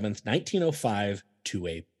 27th, 1905, to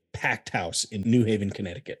a packed house in New Haven,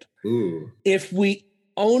 Connecticut. Ooh. If we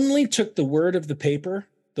only took the word of the paper,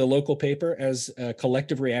 the local paper, as a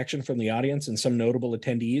collective reaction from the audience and some notable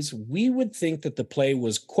attendees, we would think that the play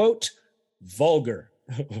was, quote, vulgar.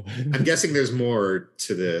 I'm guessing there's more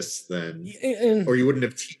to this than, or you wouldn't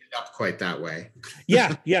have teed it up quite that way.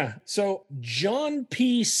 Yeah. So John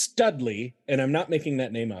P. Studley, and I'm not making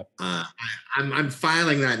that name up. I'm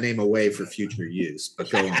filing that name away for future use, but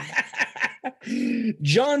go on.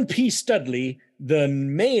 John P. Studley, the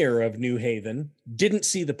mayor of New Haven, didn't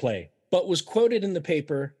see the play, but was quoted in the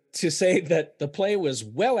paper to say that the play was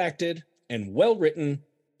well acted and well written,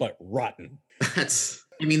 but rotten.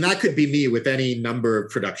 That could be me with any number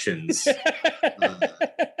of productions.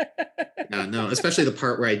 No, especially the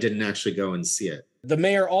part where I didn't actually go and see it. The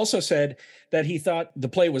mayor also said that he thought the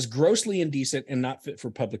play was grossly indecent and not fit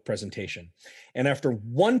for public presentation. And after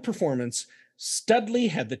one performance, Studley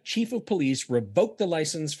had the chief of police revoke the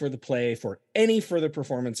license for the play for any further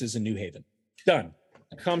performances in New Haven. Done.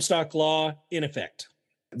 Comstock law in effect.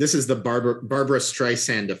 This is the Barbara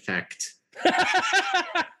Streisand effect.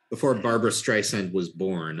 Before Barbara Streisand was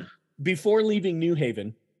born. Before leaving New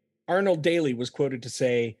Haven, Arnold Daly was quoted to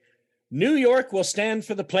say, "New York will stand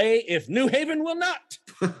for the play if New Haven will not."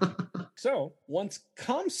 So once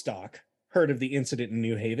Comstock heard of the incident in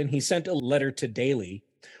New Haven, he sent a letter to Daly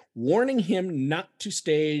warning him not to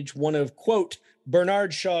stage one of, quote,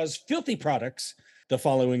 Bernard Shaw's filthy products the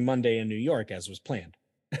following Monday in New York, as was planned.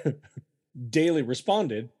 Daly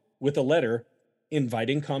responded with a letter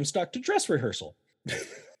inviting Comstock to dress rehearsal.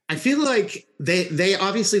 I feel like they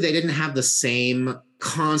obviously they didn't have the same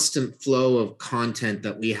constant flow of content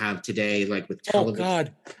that we have today, like with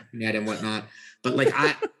television and whatnot. But like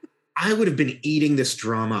I would have been eating this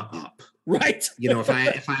drama up. Right. If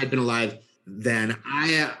I had been alive then,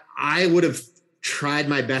 I would have tried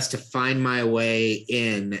my best to find my way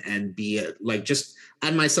in and be like, just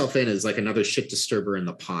add myself in as like another shit disturber in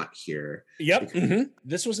the pot here. Yep. Mm-hmm.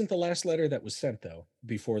 This wasn't the last letter that was sent though,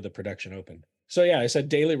 before the production opened. So yeah, I said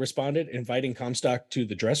Daly responded inviting Comstock to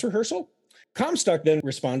the dress rehearsal. Comstock then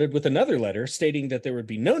responded with another letter stating that there would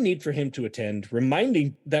be no need for him to attend,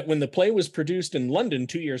 reminding that when the play was produced in London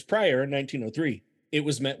 2 years prior, in 1903, it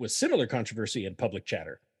was met with similar controversy and public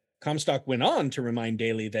chatter. Comstock went on to remind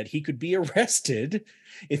Daly that he could be arrested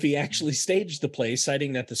if he actually staged the play,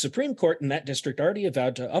 citing that the Supreme Court in that district already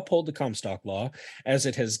vowed to uphold the Comstock law, as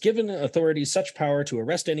it has given authorities such power to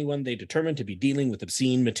arrest anyone they determine to be dealing with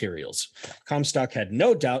obscene materials. Comstock had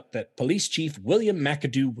no doubt that Police Chief William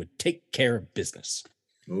McAdoo would take care of business.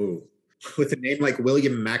 Ooh, with a name like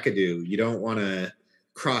William McAdoo, you don't want to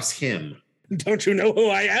cross him. Don't you know who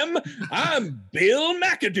I am? I'm Bill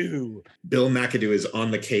McAdoo. Bill McAdoo is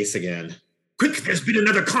on the case again. Quick, there's been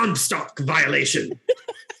another Comstock violation.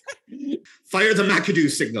 Fire the McAdoo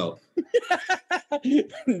signal.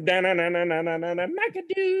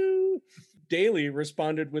 McAdoo. Daly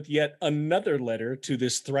responded with yet another letter to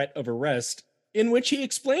this threat of arrest, in which he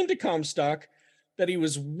explained to Comstock that he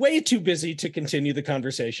was way too busy to continue the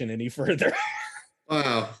conversation any further.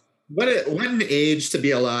 Wow. What an age to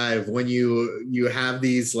be alive when you have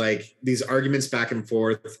these arguments back and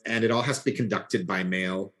forth, and it all has to be conducted by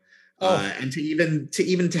mail. And to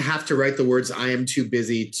even have to write the words, "I am too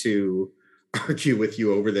busy to argue with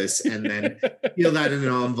you over this," and then seal that in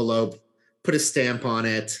an envelope, put a stamp on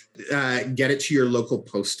it, get it to your local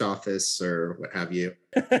post office or what have you.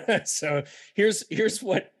 So here's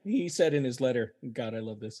what he said in his letter. God, I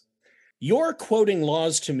love this. "Your quoting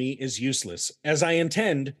laws to me is useless, as I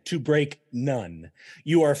intend to break none.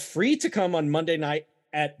 You are free to come on Monday night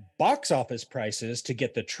at box office prices to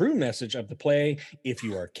get the true message of the play if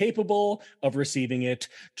you are capable of receiving it.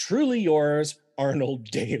 Truly yours,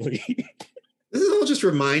 Arnold Daly." This is all just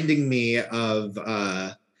reminding me of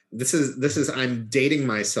this is I'm dating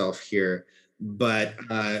myself here, but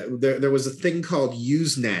there was a thing called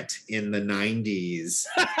Usenet in the 90s,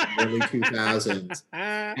 early 2000s.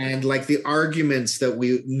 And like the arguments that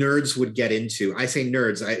we nerds would get into, I say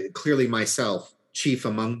nerds, I clearly myself, chief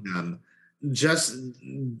among them, just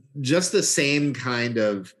the same kind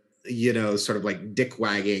of, sort of like dick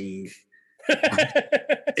wagging,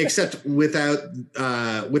 except with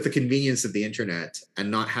the convenience of the internet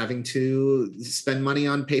and not having to spend money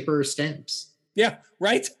on paper stamps. Yeah,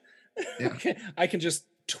 right? Yeah. Okay, I can just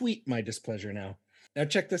tweet my displeasure now. Now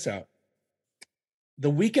check this out. The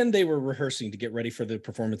weekend they were rehearsing to get ready for the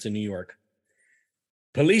performance in New York,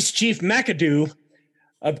 Police Chief McAdoo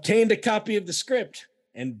obtained a copy of the script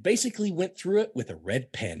and basically went through it with a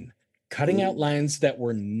red pen, cutting out lines that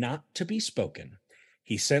were not to be spoken.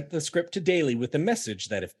 He sent the script to Daly with the message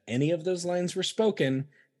that if any of those lines were spoken,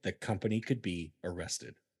 the company could be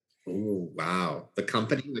arrested. Oh, wow. The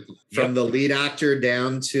company, from the lead actor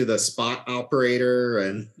down to the spot operator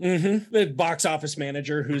and the box office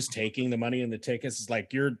manager who's taking the money and the tickets is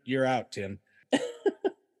like, you're out, Tim.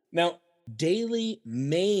 Now, Daly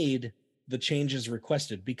made the changes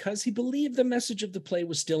requested because he believed the message of the play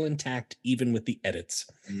was still intact, even with the edits.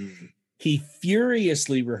 He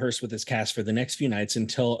furiously rehearsed with his cast for the next few nights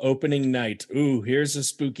until opening night. Ooh, here's a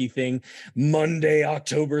spooky thing. Monday,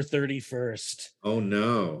 October 31st. Oh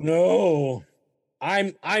no. No.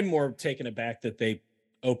 I'm more taken aback that they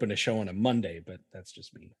opened a show on a Monday, but that's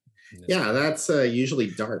just me. Yeah, that's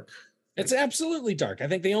usually dark. It's absolutely dark. I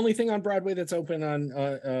think the only thing on Broadway that's open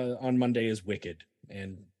on Monday is Wicked,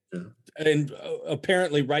 and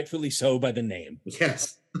apparently rightfully so by the name.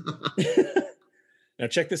 Yes. Now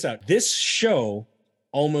check this out. This show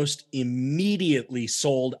almost immediately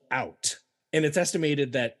sold out. And it's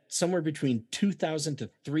estimated that somewhere between 2,000 to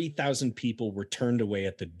 3,000 people were turned away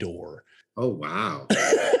at the door. Oh, wow.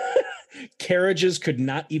 Carriages could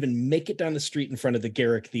not even make it down the street in front of the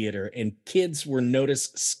Garrick Theater, and kids were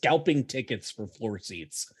noticed scalping tickets for floor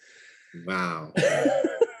seats. Wow.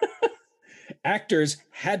 Actors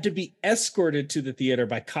had to be escorted to the theater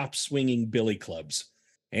by cops swinging billy clubs.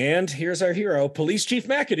 And here's our hero, Police Chief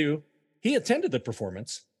McAdoo. He attended the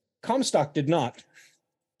performance. Comstock did not.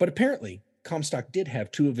 But apparently, Comstock did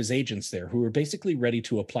have two of his agents there who were basically ready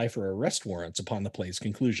to apply for arrest warrants upon the play's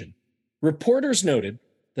conclusion. Reporters noted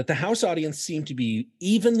that the house audience seemed to be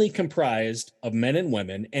evenly comprised of men and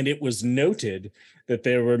women, and it was noted that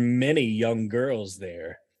there were many young girls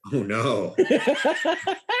there. Oh, no.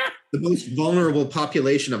 The most vulnerable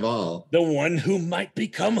population of all. The one who might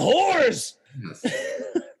become whores. Yes.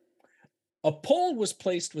 A poll was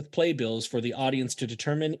placed with playbills for the audience to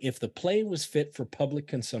determine if the play was fit for public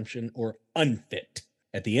consumption or unfit.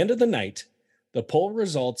 At the end of the night, the poll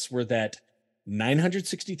results were that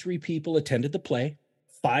 963 people attended the play,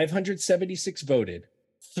 576 voted,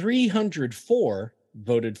 304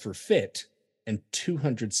 voted for fit, and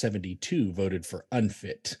 272 voted for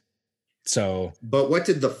unfit. So, but what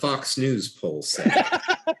did the Fox News poll say?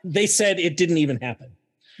 They said it didn't even happen.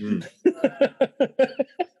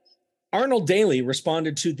 Arnold Daly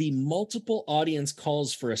responded to the multiple audience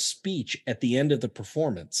calls for a speech at the end of the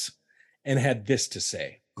performance and had this to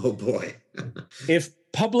say. Oh, boy. If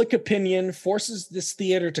public opinion forces this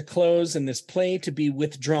theater to close and this play to be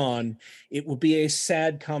withdrawn, it will be a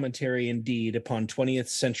sad commentary indeed upon 20th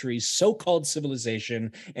century's so-called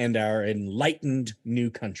civilization and our enlightened new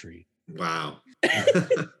country. Wow.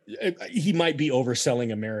 He might be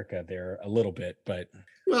overselling America there a little bit, but...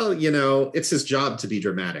 Well, you know, it's his job to be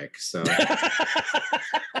dramatic, so...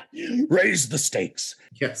 Raise the stakes.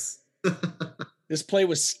 Yes. This play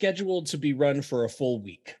was scheduled to be run for a full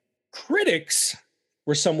week. Critics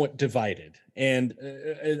were somewhat divided, and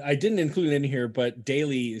I didn't include it in here, but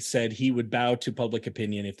Daly said he would bow to public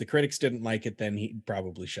opinion. If the critics didn't like it, then he'd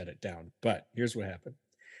probably shut it down. But here's what happened.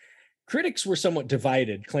 Critics were somewhat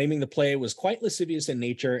divided, claiming the play was quite lascivious in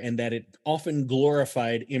nature and that it often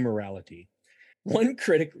glorified immorality. One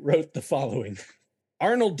critic wrote the following: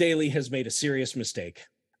 Arnold Daly has made a serious mistake.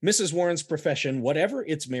 Mrs. Warren's profession, whatever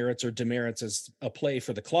its merits or demerits as a play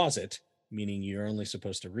for the closet, meaning you're only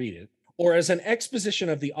supposed to read it, or as an exposition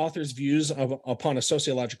of the author's views upon a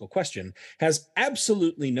sociological question, has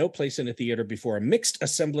absolutely no place in a theater before a mixed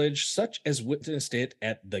assemblage such as witnessed it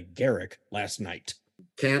at the Garrick last night.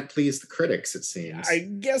 Can't please the critics, it seems. I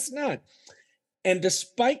guess not. And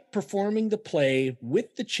despite performing the play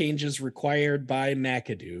with the changes required by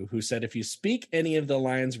McAdoo, who said if you speak any of the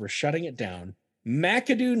lines, we're shutting it down,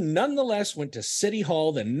 McAdoo nonetheless went to City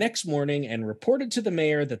Hall the next morning and reported to the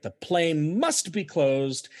mayor that the play must be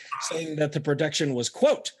closed, saying that the production was,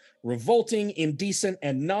 quote, revolting, indecent,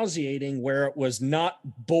 and nauseating where it was not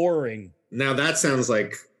boring. Now that sounds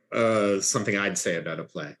like something I'd say about a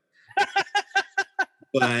play.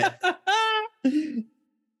 But...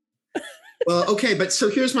 Well, okay, but so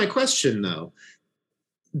here's my question, though.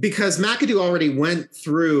 Because McAdoo already went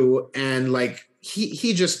through and, like,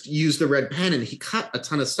 he just used the red pen and he cut a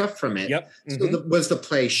ton of stuff from it. Yep. Mm-hmm. So was the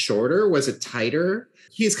play shorter? Was it tighter?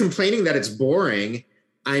 He's complaining that it's boring.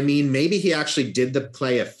 I mean, maybe he actually did the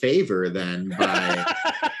play a favor then by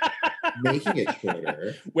making it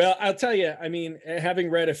shorter. Well, I'll tell you, I mean,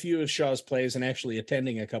 having read a few of Shaw's plays and actually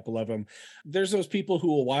attending a couple of them, there's those people who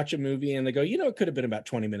will watch a movie and they go, you know, it could have been about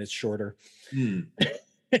 20 minutes shorter.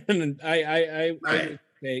 And I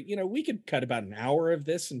say, you know, we could cut about an hour of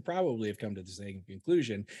this and probably have come to the same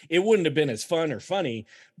conclusion. It wouldn't have been as fun or funny,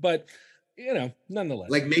 but, you know,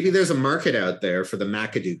 nonetheless. Like maybe there's a market out there for the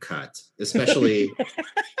McAdoo cut, especially...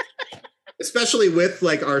 Especially with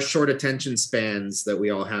like our short attention spans that we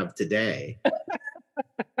all have today.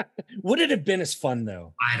 Would it have been as fun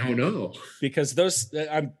though? I don't know. Because those,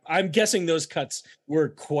 I'm guessing those cuts were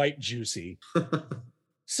quite juicy.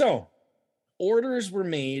 So, orders were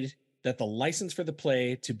made that the license for the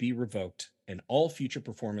play to be revoked and all future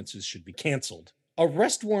performances should be canceled.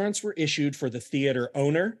 Arrest warrants were issued for the theater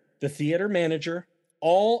owner, the theater manager,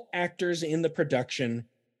 all actors in the production,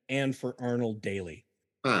 and for Arnold Daly.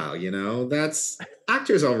 Wow, that's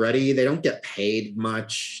actors already. They don't get paid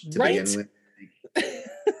much to begin with.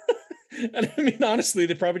 And I mean, honestly,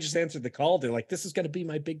 they probably just answered the call. They're like, this is going to be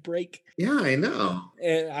my big break. Yeah, I know.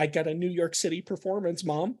 And I got a New York City performance,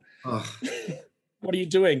 Mom. Oh. What are you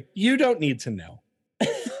doing? You don't need to know.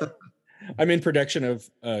 I'm in production of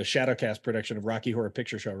Shadowcast production of Rocky Horror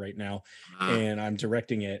Picture Show right now. And I'm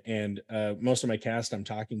directing it. And most of my cast, I'm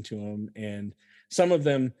talking to them. And some of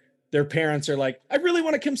them, their parents are like, I really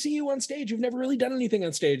want to come see you on stage. You've never really done anything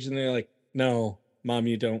on stage. And they're like, no, Mom,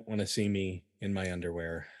 you don't want to see me in my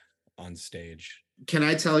underwear on stage. Can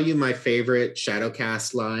I tell you my favorite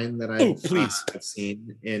Shadowcast line that I've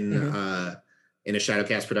seen in a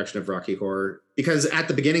Shadowcast production of Rocky Horror? Because at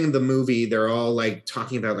the beginning of the movie, they're all like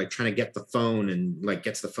talking about like trying to get the phone and like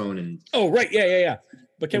gets the phone and yeah.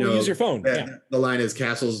 But can we use your phone? Yeah. The line is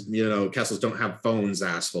castles don't have phones,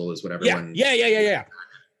 asshole, is what everyone. Yeah.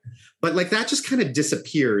 But like that just kind of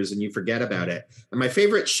disappears and you forget about it. And my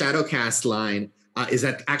favorite Shadowcast line is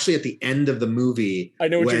actually at the end of the movie. I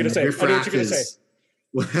know what you're going to say.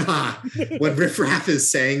 When Riff Raff is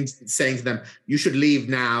saying to them, you should leave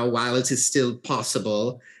now while it is still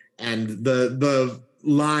possible. And the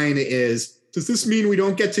line is, does this mean we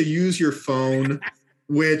don't get to use your phone?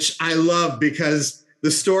 Which I love because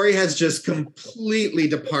the story has just completely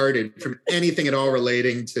departed from anything at all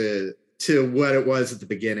relating to what it was at the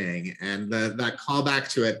beginning. And that callback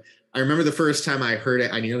to it, I remember the first time I heard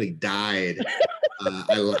it, I nearly died.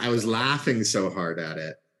 I was laughing so hard at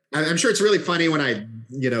it. I'm sure it's really funny when I,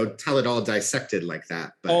 tell it all dissected like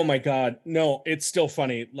that. But. Oh my God. No, it's still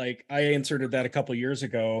funny. Like I inserted that a couple years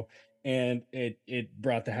ago and it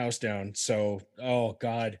brought the house down. So, oh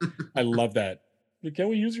God, I love that. Can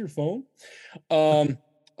we use your phone?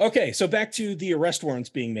 Okay. So back to the arrest warrants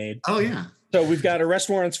being made. Oh yeah. So we've got arrest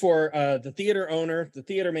warrants for the theater owner, the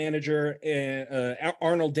theater manager,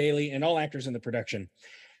 Arnold Daly, and all actors in the production.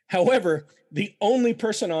 However, the only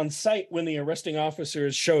person on site when the arresting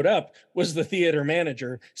officers showed up was the theater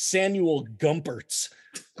manager, Samuel Gumpertz.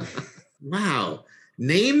 Wow.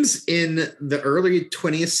 Names in the early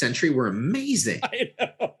 20th century were amazing. I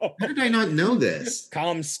know. How did I not know this?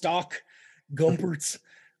 Comstock Gumpertz.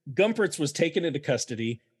 Gumpertz was taken into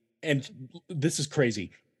custody, and this is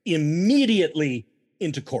crazy, immediately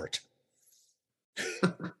into court.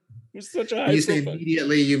 It was such a high When you say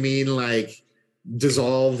immediately, you mean like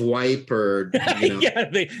dissolve, wipe, or yeah,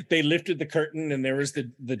 they lifted the curtain and there was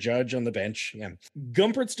the judge on the bench. Yeah.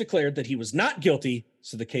 Gumpertz declared that he was not guilty,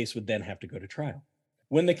 so the case would then have to go to trial.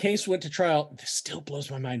 When the case went to trial, this still blows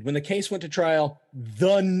my mind. When the case went to trial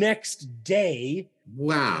the next day,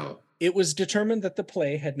 wow, it was determined that the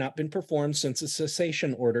play had not been performed since a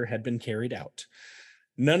cessation order had been carried out.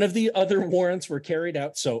 None of the other warrants were carried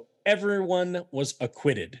out, so everyone was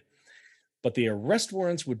acquitted. But the arrest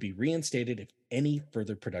warrants would be reinstated if any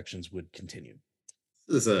further productions would continue.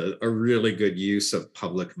 This is a really good use of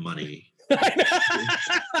public money.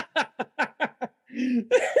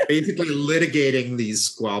 Basically litigating these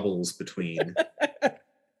squabbles between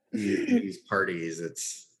these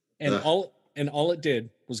parties. All it did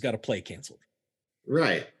was got a play canceled.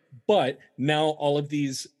 Right. But now all of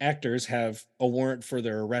these actors have a warrant for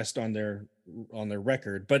their arrest on their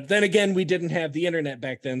record. But then again, we didn't have the internet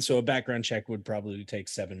back then, so a background check would probably take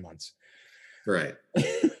 7 months. Right.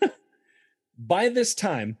 By this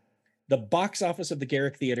time, the box office of the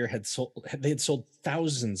Garrick Theater had sold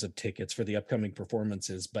thousands of tickets for the upcoming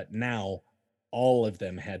performances, but now all of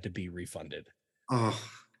them had to be refunded. Oh,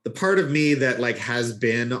 the part of me that like has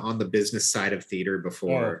been on the business side of theater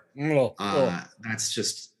before,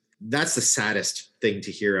 that's the saddest thing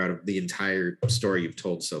to hear out of the entire story you've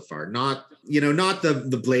told so far. Not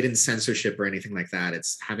the blatant censorship or anything like that.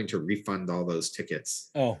 It's having to refund all those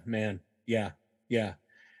tickets. Oh man. Yeah.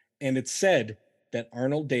 And it's said that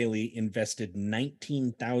Arnold Daly invested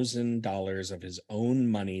 $19,000 of his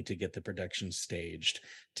own money to get the production staged.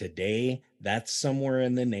 Today, that's somewhere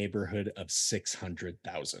in the neighborhood of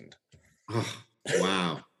 $600,000. Oh,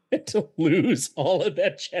 wow. To lose all of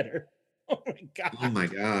that cheddar. Oh my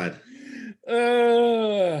God.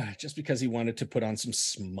 Just because he wanted to put on some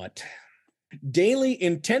smut. Daly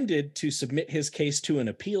intended to submit his case to an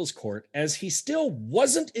appeals court as he still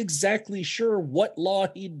wasn't exactly sure what law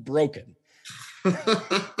he'd broken.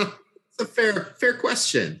 It's a fair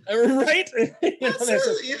question. Right?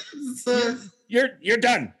 You're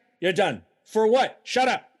done. You're done. For what? Shut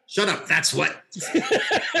up. Shut up. That's what.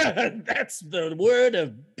 That's the word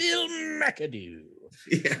of Bill McAdoo.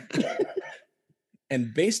 Yeah.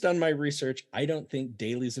 And based on my research, I don't think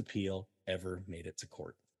Daly's appeal ever made it to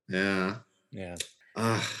court. Yeah. Yeah.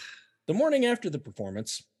 Uh, The morning after the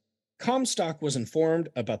performance, Comstock was informed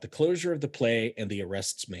about the closure of the play and the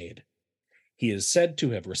arrests made. He is said to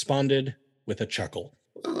have responded with a chuckle.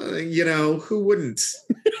 who wouldn't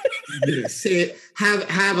say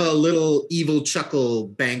have a little evil chuckle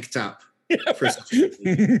banked up for such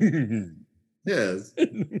yes.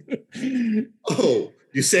 Oh,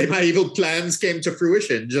 you say my evil plans came to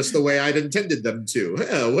fruition just the way I'd intended them to.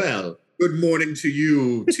 Well, good morning to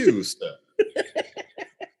you too, sir.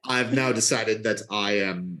 I've now decided that I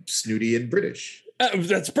am snooty and British.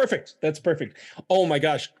 That's perfect. That's perfect. Oh my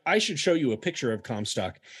gosh. I should show you a picture of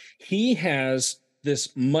Comstock. He has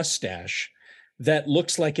this mustache that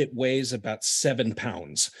looks like it weighs about 7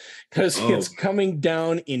 pounds because it's coming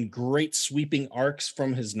down in great sweeping arcs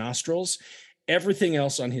from his nostrils. Everything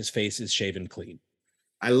else on his face is shaven clean.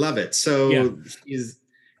 I love it. So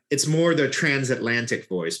it's more the transatlantic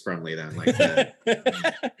voice, probably, then, like that.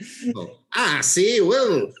 I see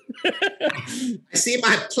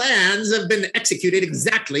my plans have been executed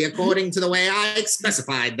exactly according to the way I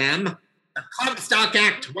specified them. The Comstock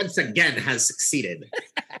Act once again has succeeded.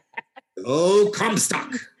 Oh,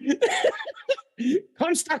 Comstock.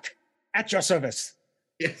 Comstock at your service.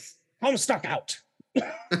 Yes. Comstock out.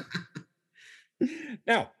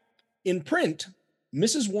 Now, in print,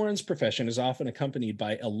 Mrs. Warren's profession is often accompanied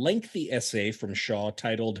by a lengthy essay from Shaw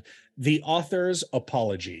titled The Author's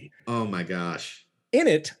Apology. Oh my gosh. In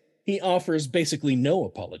it, he offers basically no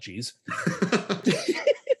apologies,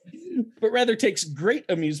 but rather takes great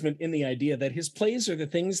amusement in the idea that his plays are the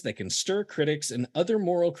things that can stir critics and other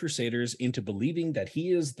moral crusaders into believing that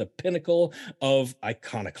he is the pinnacle of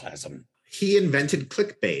iconoclasm. He invented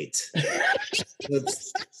clickbait.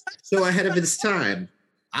 That's so ahead of his time.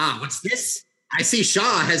 What's this? I see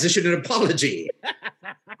Shaw has issued an apology.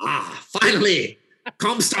 Finally,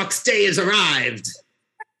 Comstock's day has arrived.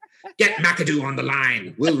 Get McAdoo on the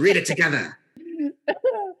line. We'll read it together.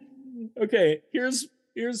 Okay, here's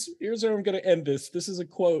where I'm going to end this. This is a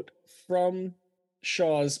quote from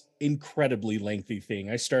Shaw's incredibly lengthy thing.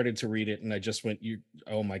 I started to read it and I just went,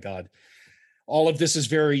 oh my God. All of this is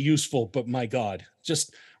very useful, but my God,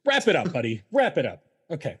 just wrap it up, buddy. Wrap it up.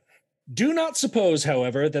 Okay. Do not suppose,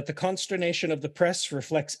 however, that the consternation of the press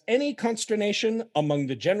reflects any consternation among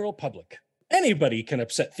the general public. Anybody can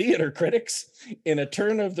upset theater critics in a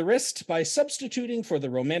turn of the wrist by substituting for the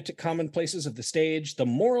romantic commonplaces of the stage the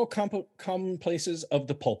moral commonplaces of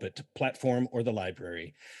the pulpit, platform, or the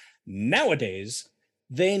library. Nowadays,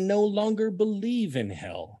 they no longer believe in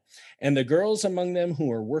hell, and the girls among them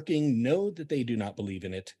who are working know that they do not believe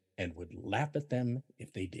in it and would laugh at them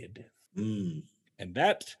if they did. And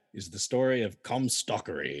that is the story of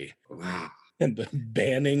Comstockery. Wow. And the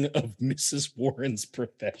banning of Mrs. Warren's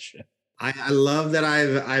profession. I love that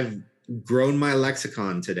I've grown my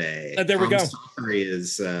lexicon today. There we go. Comstockery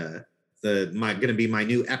is going to be my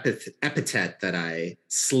new epithet that I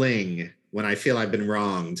sling when I feel I've been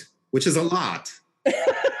wronged, which is a lot.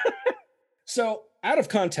 So, out of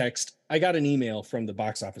context, I got an email from the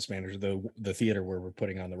box office manager, the theater where we're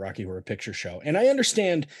putting on the Rocky Horror Picture Show. And I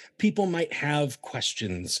understand people might have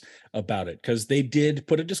questions about it because they did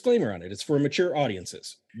put a disclaimer on it. It's for mature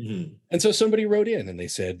audiences. Mm-hmm. And so somebody wrote in and they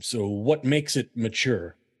said, so what makes it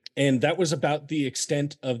mature? And that was about the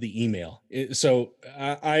extent of the email. So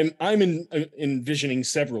I'm envisioning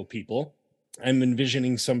several people. I'm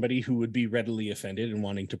envisioning somebody who would be readily offended and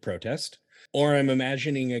wanting to protest. Or I'm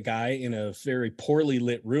imagining a guy in a very poorly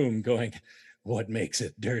lit room going, what makes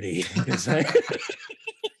it dirty?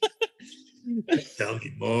 Tell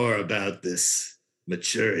me more about this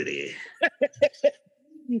maturity.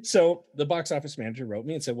 So the box office manager wrote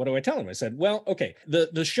me and said, what do I tell him? I said, well, okay,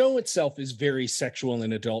 the show itself is very sexual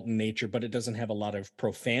and adult in nature, but it doesn't have a lot of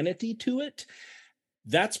profanity to it.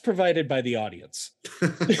 That's provided by the audience.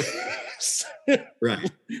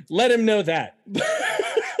 Right. Let him know that.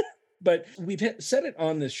 But we've said it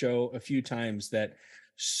on this show a few times that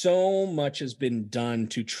so much has been done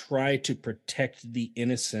to try to protect the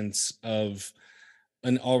innocence of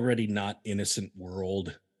an already not innocent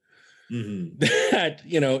world. Mm-hmm. That,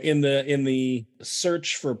 in the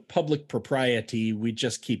search for public propriety, we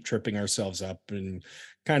just keep tripping ourselves up and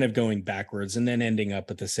kind of going backwards and then ending up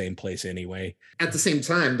at the same place anyway. At the same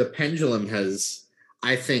time, the pendulum has,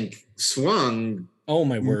 I think, swung. Oh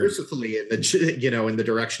my word! Mercifully, in the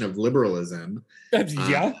direction of liberalism.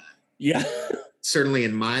 Yeah. Certainly,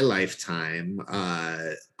 in my lifetime,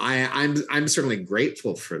 I'm certainly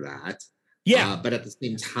grateful for that. Yeah. But at the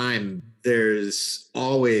same time, there's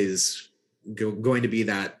always going to be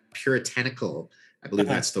that puritanical, I believe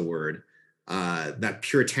that's the word, that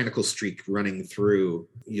puritanical streak running through,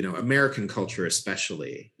 American culture,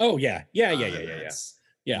 especially. Oh yeah. Yeah.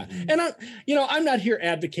 Mhm. And I'm not here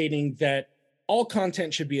advocating that all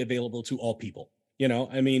content should be available to all people.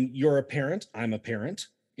 I mean, you're a parent, I'm a parent.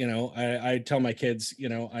 I tell my kids,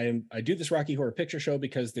 I do this Rocky Horror Picture Show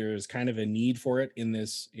because there's kind of a need for it in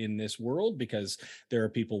this world, because there are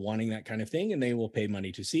people wanting that kind of thing, and they will pay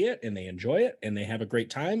money to see it, and they enjoy it, and they have a great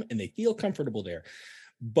time, and they feel comfortable there.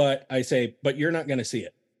 But I say, but you're not going to see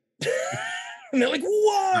it. And they're like,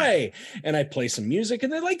 why? And I play some music,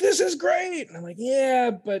 and they're like, this is great. And I'm like,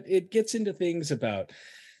 yeah, but it gets into things about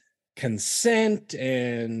consent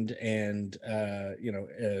and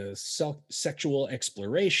sexual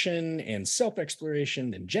exploration and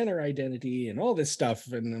self-exploration and gender identity and all this stuff.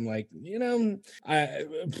 And I'm like, we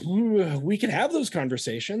can have those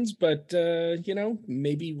conversations, but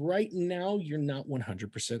maybe right now you're not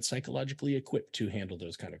 100% psychologically equipped to handle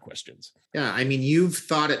those kind of questions. Yeah, I mean, you've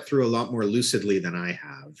thought it through a lot more lucidly than I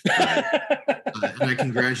have. And I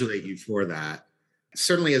congratulate you for that.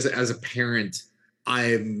 Certainly as a parent,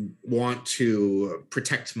 I want to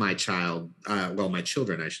protect my child. My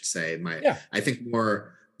children, I should say. I think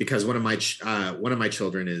more because one of my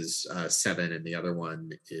children is 7, and the other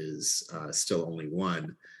one is still only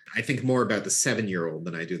 1. I think more about the 7-year-old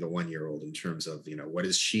than I do the 1-year-old in terms of what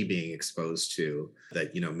is she being exposed to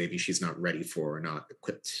that maybe she's not ready for or not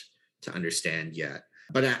equipped to understand yet.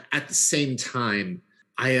 But at the same time,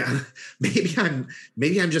 maybe I'm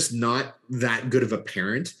just not that good of a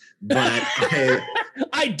parent, but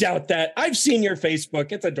I doubt that. I've seen your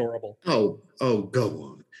Facebook. It's adorable. Oh, go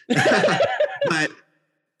on.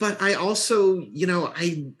 but I also,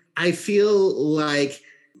 I feel like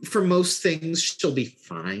for most things she'll be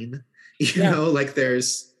fine. Like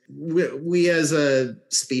we as a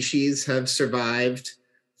species have survived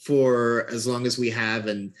for as long as we have,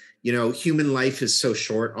 and human life is so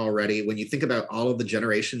short already. When you think about all of the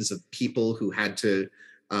generations of people who had to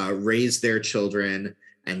raise their children,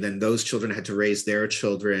 and then those children had to raise their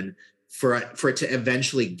children for it to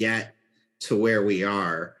eventually get to where we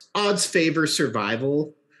are, odds favor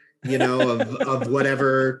survival, of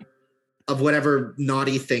whatever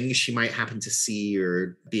naughty things she might happen to see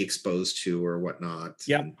or be exposed to or whatnot.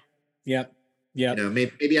 Yep.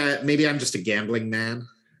 Maybe I'm just a gambling man.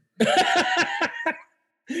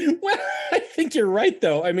 Well, I think you're right,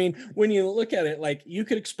 though. I mean, when you look at it, like, you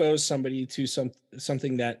could expose somebody to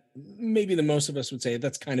something that maybe the most of us would say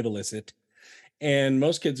that's kind of illicit, and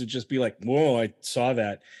most kids would just be like, whoa, I saw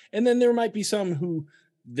that. And then there might be some who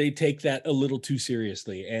they take that a little too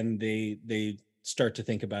seriously, and they start to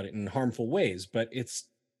think about it in harmful ways. But it's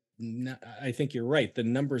not, I think you're right. The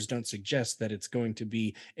numbers don't suggest that it's going to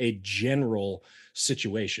be a general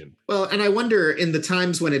situation. Well, and I wonder, in the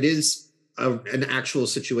times when it is an actual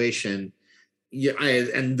situation,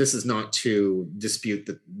 and this is not to dispute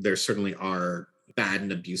that there certainly are bad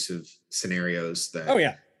and abusive scenarios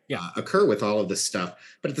that occur with all of this stuff.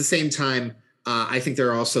 But at the same time, I think there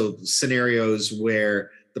are also scenarios where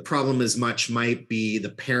the problem might be the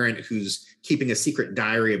parent who's keeping a secret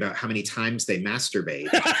diary about how many times they masturbate,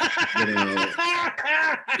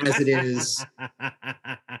 as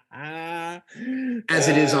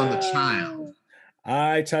it is on the child.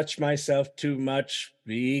 I touch myself too much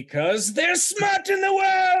because there's smut in the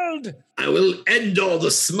world. I will end all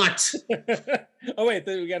the smut. Oh, wait,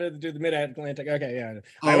 we got to do the Mid-Atlantic. Okay, yeah.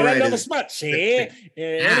 I will end all the smut, see?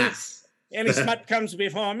 Yes. Any smut comes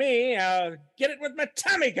before me, I'll get it with my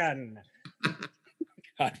Tommy gun.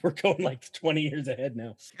 God, we're going like 20 years ahead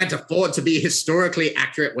now. Can't afford to be historically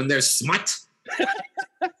accurate when there's smut.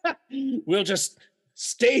 We'll just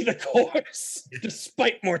stay the course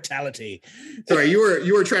despite mortality. Sorry,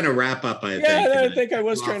 you were trying to wrap up, I think. Yeah, I think I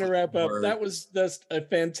was trying to wrap up. That was just a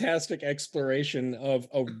fantastic exploration of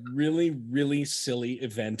a really, really silly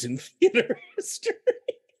event in theater history.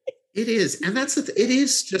 It is. And it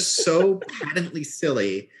is just so patently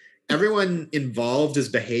silly. Everyone involved is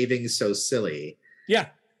behaving so silly. Yeah.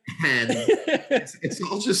 And it's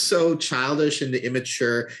all just so childish and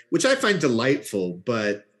immature, which I find delightful,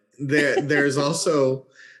 but there's also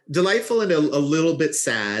delightful and a little bit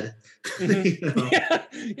sad. Mm-hmm. Yeah.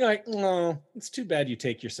 You're like, oh, it's too bad you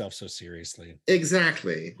take yourself so seriously.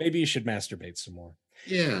 Exactly. Maybe you should masturbate some more.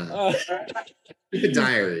 Yeah. The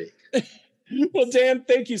diary. Well, Dan,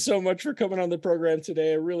 thank you so much for coming on the program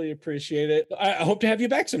today. I really appreciate it. I hope to have you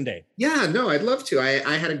back someday. Yeah, no, I'd love to.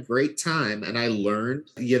 I had a great time, and I learned,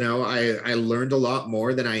 I learned a lot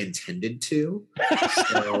more than I intended to.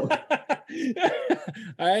 So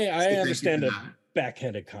I understand a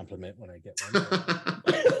backhanded compliment when I get one.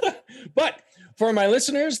 But For my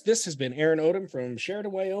listeners, this has been Aaron Odom from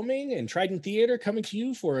Sheridan, Wyoming, and Trident Theater coming to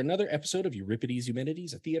you for another episode of Euripides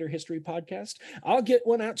Eumenides, a theater history podcast. I'll get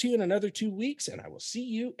one out to you in another 2 weeks, and I will see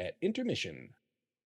you at intermission.